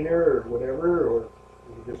container or whatever, or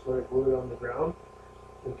you just let it go on the ground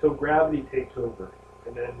until gravity takes over,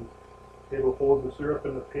 and then it'll hold the syrup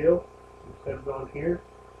in the pail. Set it on here.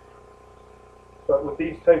 But with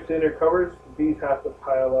these types of inner covers, the bees have to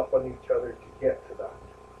pile up on each other to get to that.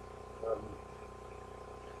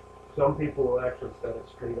 Some people will actually set it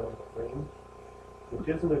straight on the frame, which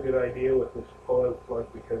isn't a good idea with this pull-out plug,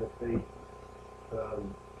 because if they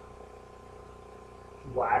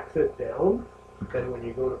wax it down, then when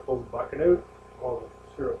you go to pull the bucket out, all the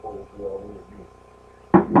syrup holes will all over the bees.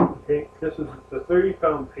 Okay, this is the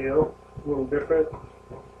 30-pound pail, a little different.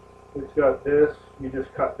 It's got this, you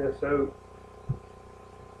just cut this out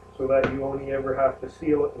so that you only ever have to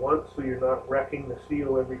seal it once, so you're not wrecking the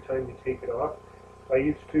seal every time you take it off. I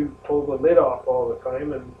used to pull the lid off all the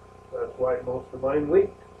time, and that's why most of mine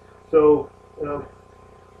leaked. So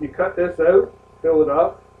you cut this out, fill it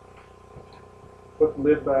up, put the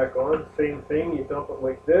lid back on, same thing, you dump it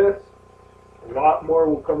like this. A lot more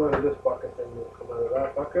will come out of this bucket than will come out of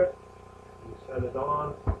that bucket. You set it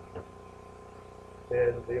on,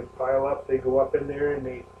 and they pile up, they go up in there, and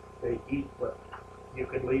they eat. But you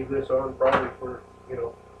could leave this on probably for,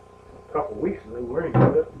 a couple of weeks without worrying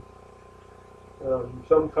about it.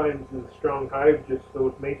 Sometimes in strong hive, just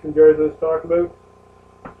those mason jars I was talking about,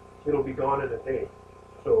 it'll be gone in a day.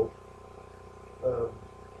 So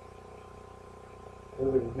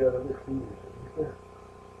we've got other feeders in here.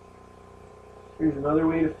 Here's another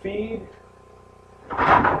way to feed.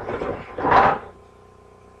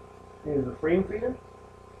 Here's a frame feeder.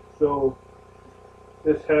 So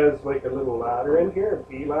this has like a little ladder in here, a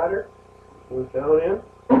bee ladder, goes down in.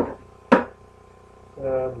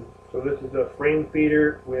 So this is a frame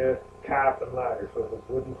feeder with cap and ladder. So the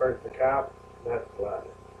wooden part's the cap, and that's the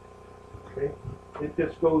ladder. Okay, it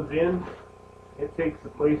just goes in. It takes the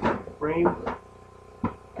place of the frame.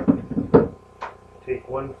 Take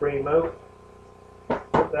one frame out,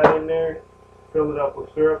 put that in there, fill it up with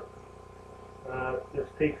syrup. This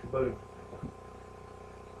takes about,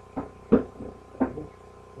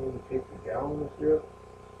 maybe takes a gallon of syrup.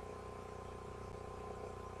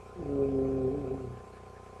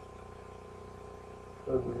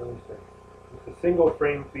 Doesn't really say. It's a single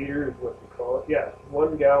frame feeder is what we call it. Yeah,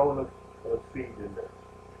 1 gallon of feed in there.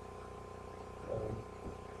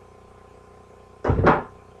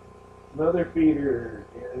 Another feeder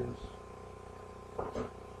is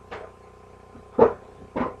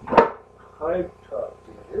hive top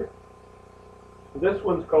feeder. So this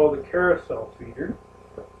one's called a carousel feeder.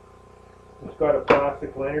 It's got a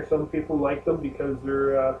plastic liner. Some people like them because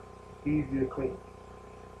they're easy to clean.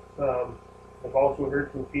 I've also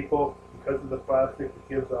heard from people, because of the plastic, it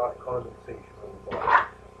gives off condensation on the bottom.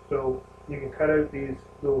 So you can cut out these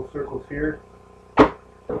little circles here.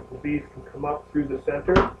 The bees can come up through the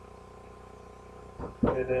center,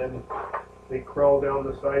 and then they crawl down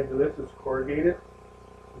the sides of this. It's corrugated.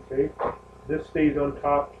 Okay, this stays on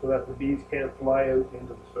top so that the bees can't fly out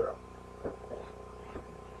into the syrup.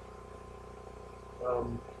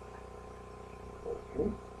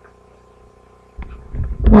 Okay.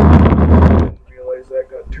 Realize that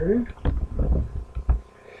got turned.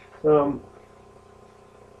 The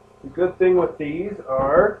good thing with these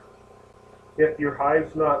are, if your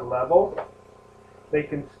hive's not level, they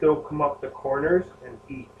can still come up the corners and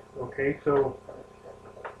eat. Okay, so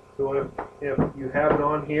if you have it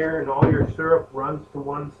on here and all your syrup runs to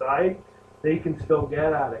one side, they can still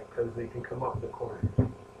get at it because they can come up the corners.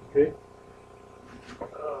 Okay.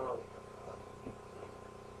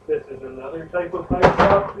 This is another type of hive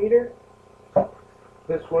top feeder.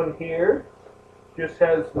 This one here just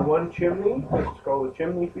has the one chimney. This is called a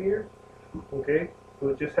chimney feeder. Okay, so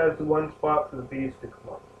it just has the one spot for the bees to come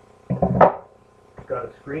up. It's got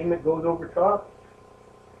a screen that goes over top,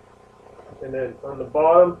 and then on the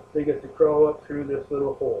bottom they get to crawl up through this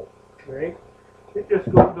little hole. Right? It just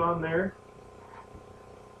goes on there.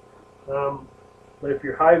 But if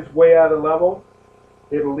your hive's way out of level,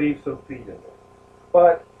 it'll leave some feed in there.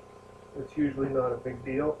 But it's usually not a big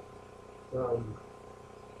deal.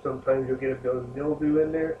 Sometimes you'll get a bit of mildew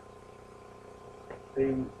in there.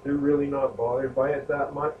 They're really not bothered by it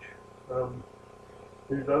that much.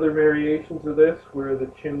 There's other variations of this where the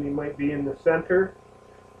chimney might be in the center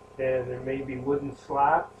and there may be wooden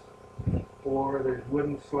slats, or there's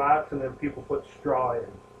wooden slats and then people put straw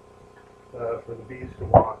in for the bees to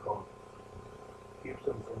walk on. Keeps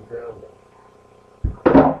them from drowning.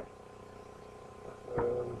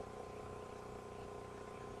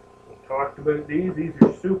 We talked about these. These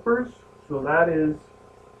are supers. So that is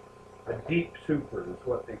a deep super is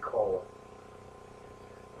what they call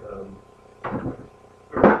it.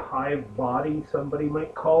 Or a hive body, somebody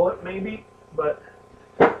might call it maybe, but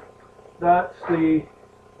that's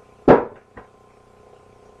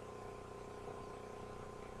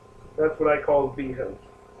what I call the bee house,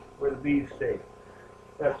 where the bees stay.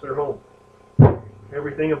 That's their home.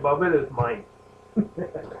 Everything above it is mine.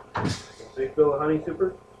 If they fill a honey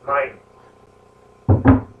super, mine.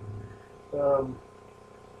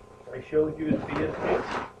 I showed you his bee escape.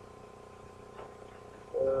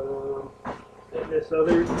 And this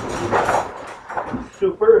other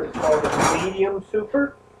super is called a medium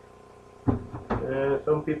super.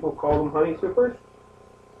 Some people call them honey supers.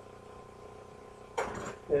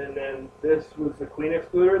 And then this was the queen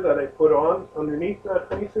excluder that I put on underneath that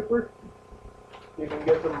honey super. You can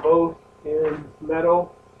get them both in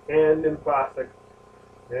metal and in plastic.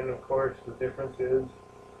 And of course the difference is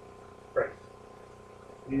price.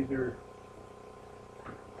 These are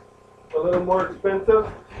a little more expensive,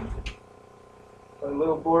 a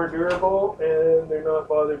little more durable, and they're not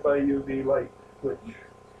bothered by UV light, which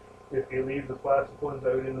if you leave the plastic ones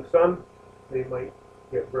out in the sun, they might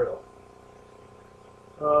get brittle.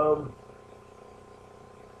 What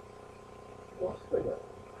else did I got?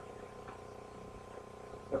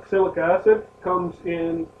 Acrylic acid comes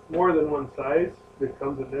in more than one size. It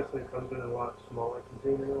comes in this, and it comes in a lot smaller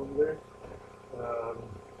container over there.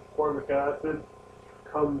 Formic acid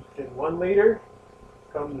comes in 1 liter,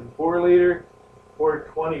 comes in 4 liter, or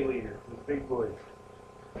 20 liter, the big boys.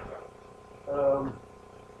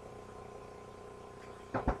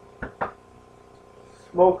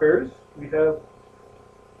 Smokers, we have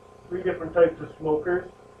 3 different types of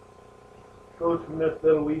smokers. Goes from this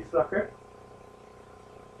little wee sucker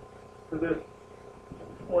to this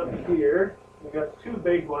one here. We got 2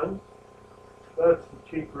 big ones. That's the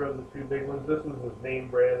cheaper of the 2 big ones. This is the name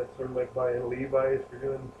brand. It's sort of like buying Levi's for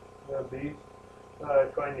doing these. I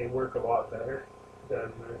find they work a lot better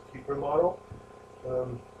than the cheaper model,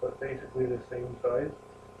 but basically the same size.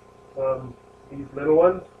 These little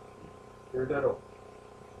ones, they're little,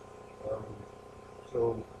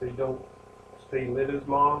 so they don't stay lit as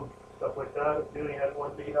long, stuff like that. If you only had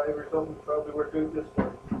 1 beehive or something, probably work out just fine,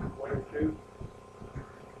 1 or 2.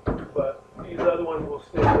 But these other ones will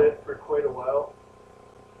stay lit for quite a while.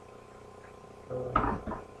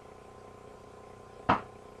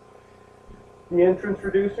 The entrance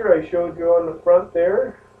reducer I showed you on the front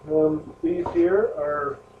there. These here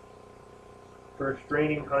are for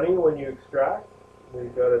straining honey when you extract.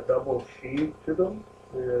 They've got a double sheave to them.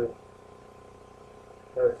 They're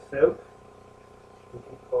a sieve. This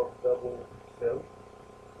is called double sieve.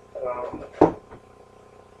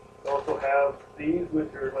 Also have these,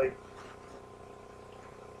 which are like,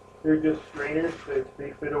 they're just strainers that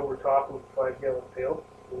they fit over top of 5-gallon pails.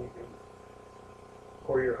 So you can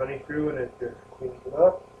pour your honey through and it just cleans it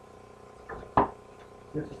up.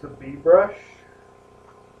 This is a bee brush.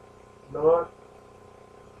 Not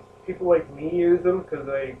people like me use them because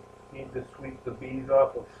I need to sweep the bees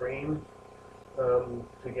off of frames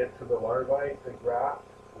to get to the larvae to graft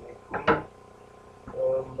and they clean.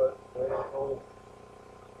 But I don't know.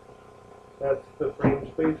 That's the frame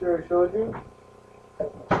spacer I showed you.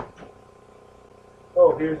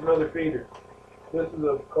 Oh, here's another feeder. This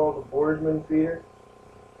is called a Boersman feeder.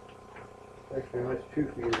 Actually, that's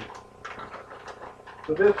 2 feeders.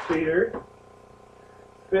 So this feeder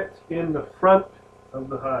fits in the front of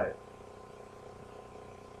the hive.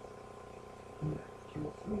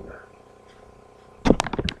 Can't see that.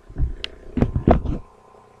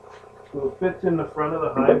 So it fits in the front of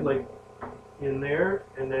the hive, like in there,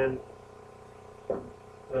 and then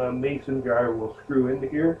a mason jar will screw into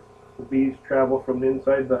here. The bees travel from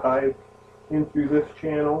inside the hive in through this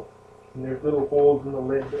channel, and there's little holes in the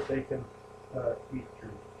lid that they can eat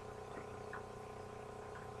through.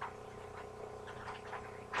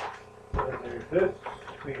 And there's this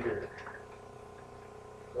feeder.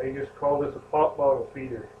 I just call this a pop bottle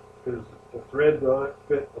feeder because the threads on it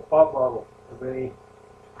fit a pop bottle of any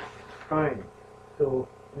kind. So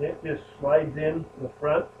it just slides in the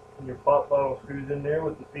front, and your pop bottle screws in there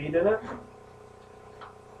with the feed in it.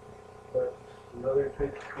 That's another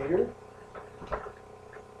type of feeder.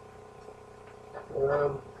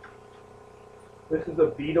 This is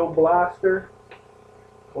a beetle blaster.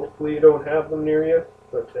 Hopefully you don't have them near you,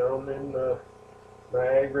 but down in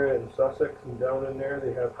Niagara and Sussex and down in there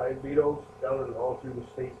they have hive beetles. Down in all through the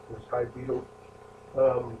state there's hive beetles.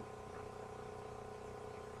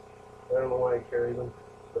 I don't know why I carry them,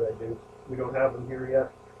 but I do. We don't have them here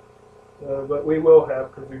yet, but we will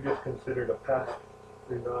have, because they're just considered a pest.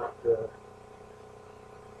 They're not.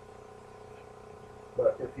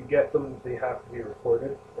 But if you get them, they have to be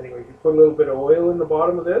reported. Anyway, you put a little bit of oil in the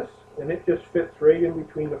bottom of this, and it just fits right in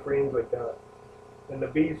between the frames like that. And the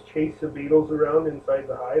bees chase the beetles around inside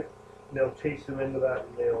the hive, and they'll chase them into that,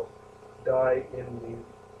 and they'll die in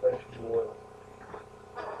the vegetable oil.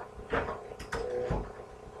 And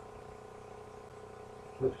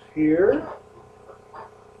this here,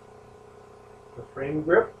 the frame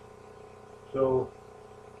grip. So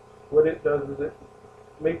what it does is it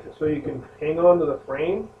makes it so you can hang on to the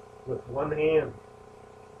frame with one hand,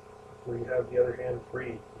 so you have the other hand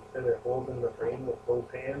free instead of holding the frame with both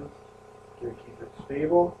hands to keep it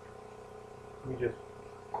stable. You just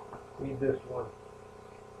need this one.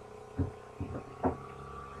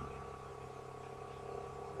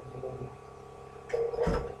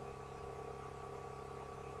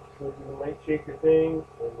 So you might shake your thing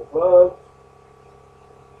and the gloves.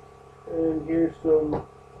 And here's some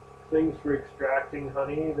things for extracting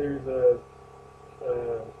honey. There's a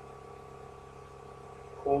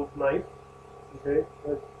cold knife. Okay,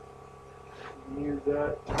 you can use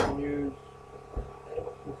that. You can use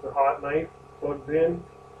just a hot knife, plugs in,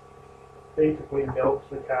 basically melts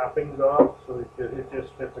the cappings off, so it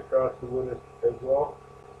just fits across the wood as well.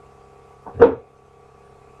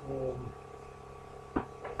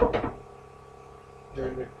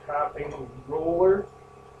 There's a capping roller,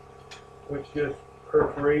 which just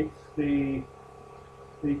perforates the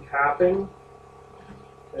capping,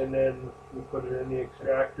 and then you put it in the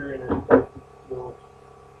extractor, and it will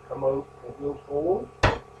come out of those holes.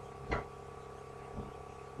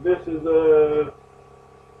 This is a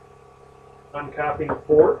uncapping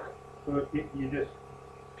fork, so you just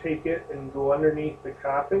take it and go underneath the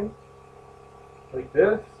capping like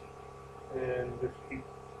this, and just keep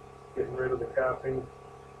getting rid of the capping,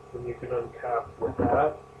 and you can uncap with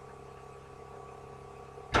that.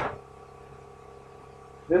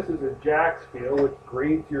 This is a jack scale which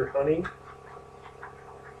grades your honey.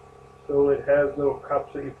 So it has little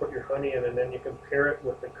cups that you put your honey in, and then you can pair it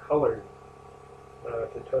with the colors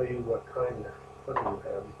to tell you what kind of honey you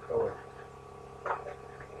have, the color.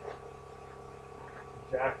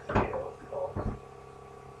 Jack scale it's called.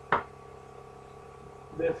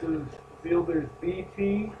 This is Fielder's Bee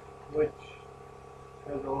Tea, which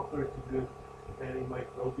has all sorts of good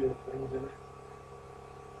antimicrobial things in it.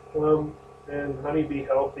 And Honeybee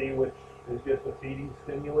Healthy, which is just a feeding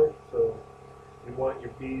stimulant, so you want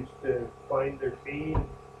your bees to find their feed,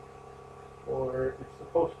 or it's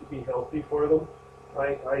supposed to be healthy for them.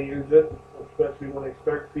 I use it, especially when I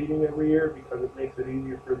start feeding every year, because it makes it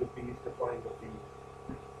easier for the bees to find the feed.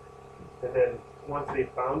 And then once they've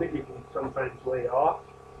found it, you can sometimes lay off.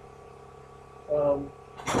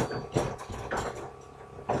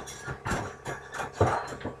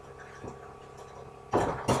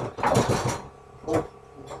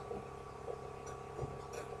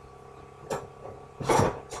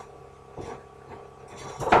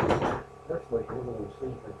 That's like one of those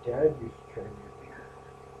things my dad used to try to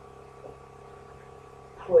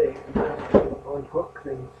play on hook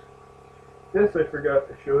things. This I forgot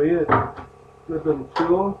to show you. It's a good little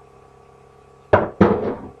tool.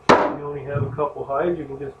 You only have a couple hives, you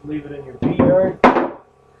can just leave it in your bee yard.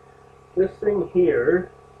 This thing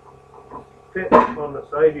here fits on the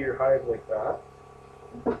side of your hive like that,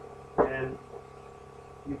 and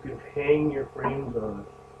you can hang your frames on it.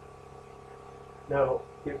 Now,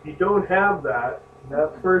 if you don't have that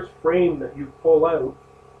first frame that you pull out,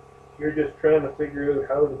 you're just trying to figure out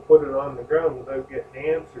how to put it on the ground without getting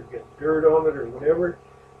ants or getting dirt on it or whatever.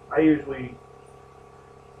 I usually,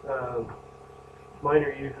 mine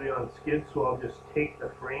are usually on skids, so I'll just take the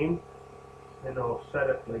frame and I'll set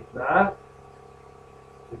it like that.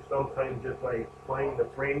 And sometimes if I find the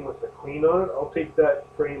frame with the clean on it, I'll take that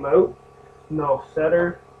frame out and I'll set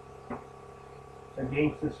her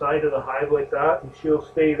against the side of the hive like that, and she'll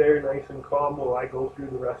stay there nice and calm while I go through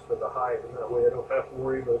the rest of the hive, and that way I don't have to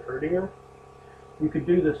worry about hurting her. You could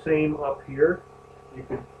do the same up here. You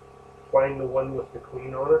could find the one with the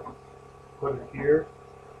clean on it, put it here,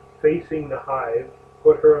 facing the hive,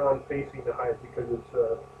 put her on facing the hive because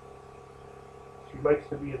she likes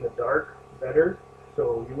to be in the dark better.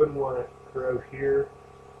 So you wouldn't want her out here.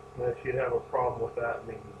 She'd have a problem with that and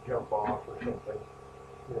maybe jump off or something,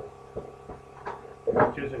 you know,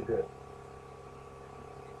 which isn't good.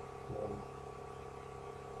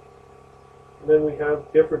 And then we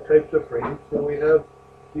have different types of frames. So we have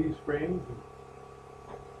these frames.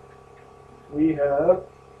 We have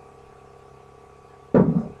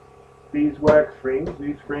beeswax frames.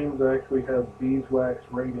 These frames actually have beeswax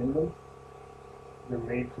right in them. They're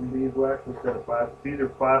made from beeswax instead of plastic. These are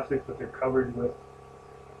plastic, but they're covered with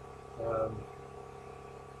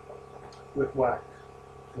wax.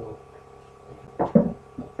 So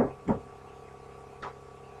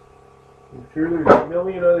I'm sure there's a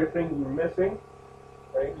million other things we're missing.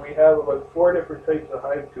 Right? We have about 4 different types of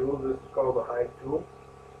hive tools. This is called a hive tool.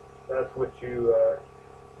 That's what you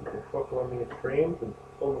hook on these frames and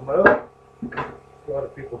pull them out. A lot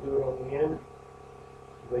of people do it on the end.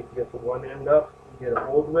 They can get the one end up, get a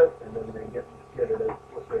hold of it, and then they get it out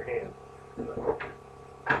with their hands.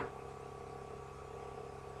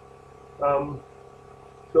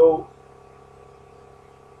 So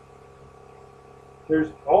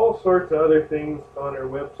there's all sorts of other things on our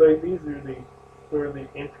website. These are the sort of the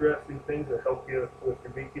interesting things that help you with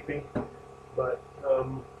your beekeeping. But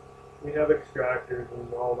we have extractors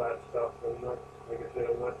and all that stuff. I'm not, like I said,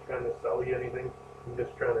 I'm not trying to sell you anything. I'm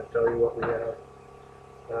just trying to tell you what we have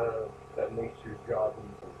that makes your job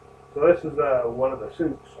easy. So this is one of the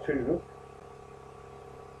suits too.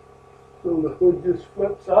 So the hood just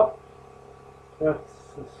flips up.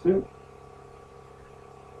 That's the suit.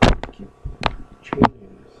 Keep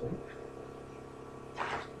changing this thing.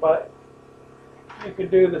 But you could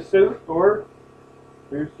do the suit, or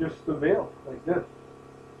there's just the veil, like this.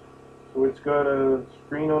 So it's got a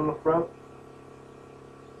screen on the front.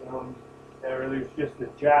 Or there's just a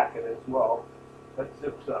jacket as well that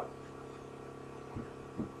zips up.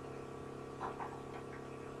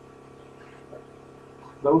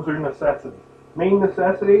 Those are necessities. Main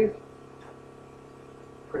necessities: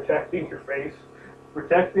 protecting your face,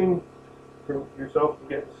 protecting yourself from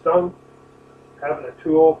getting stung, having a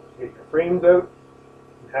tool to get your frames out,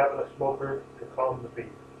 and having a smoker to calm the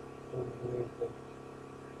bees. Those are the main things.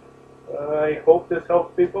 I hope this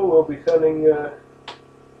helps people. We'll be sending the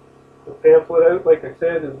pamphlet out, like I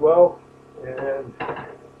said, as well. And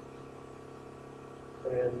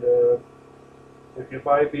if you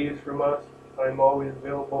buy bees from us, I'm always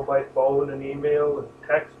available by phone and email and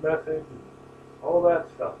text message and all that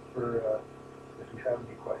stuff for if you have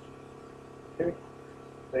any questions. Okay?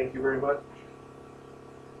 Thank you very much.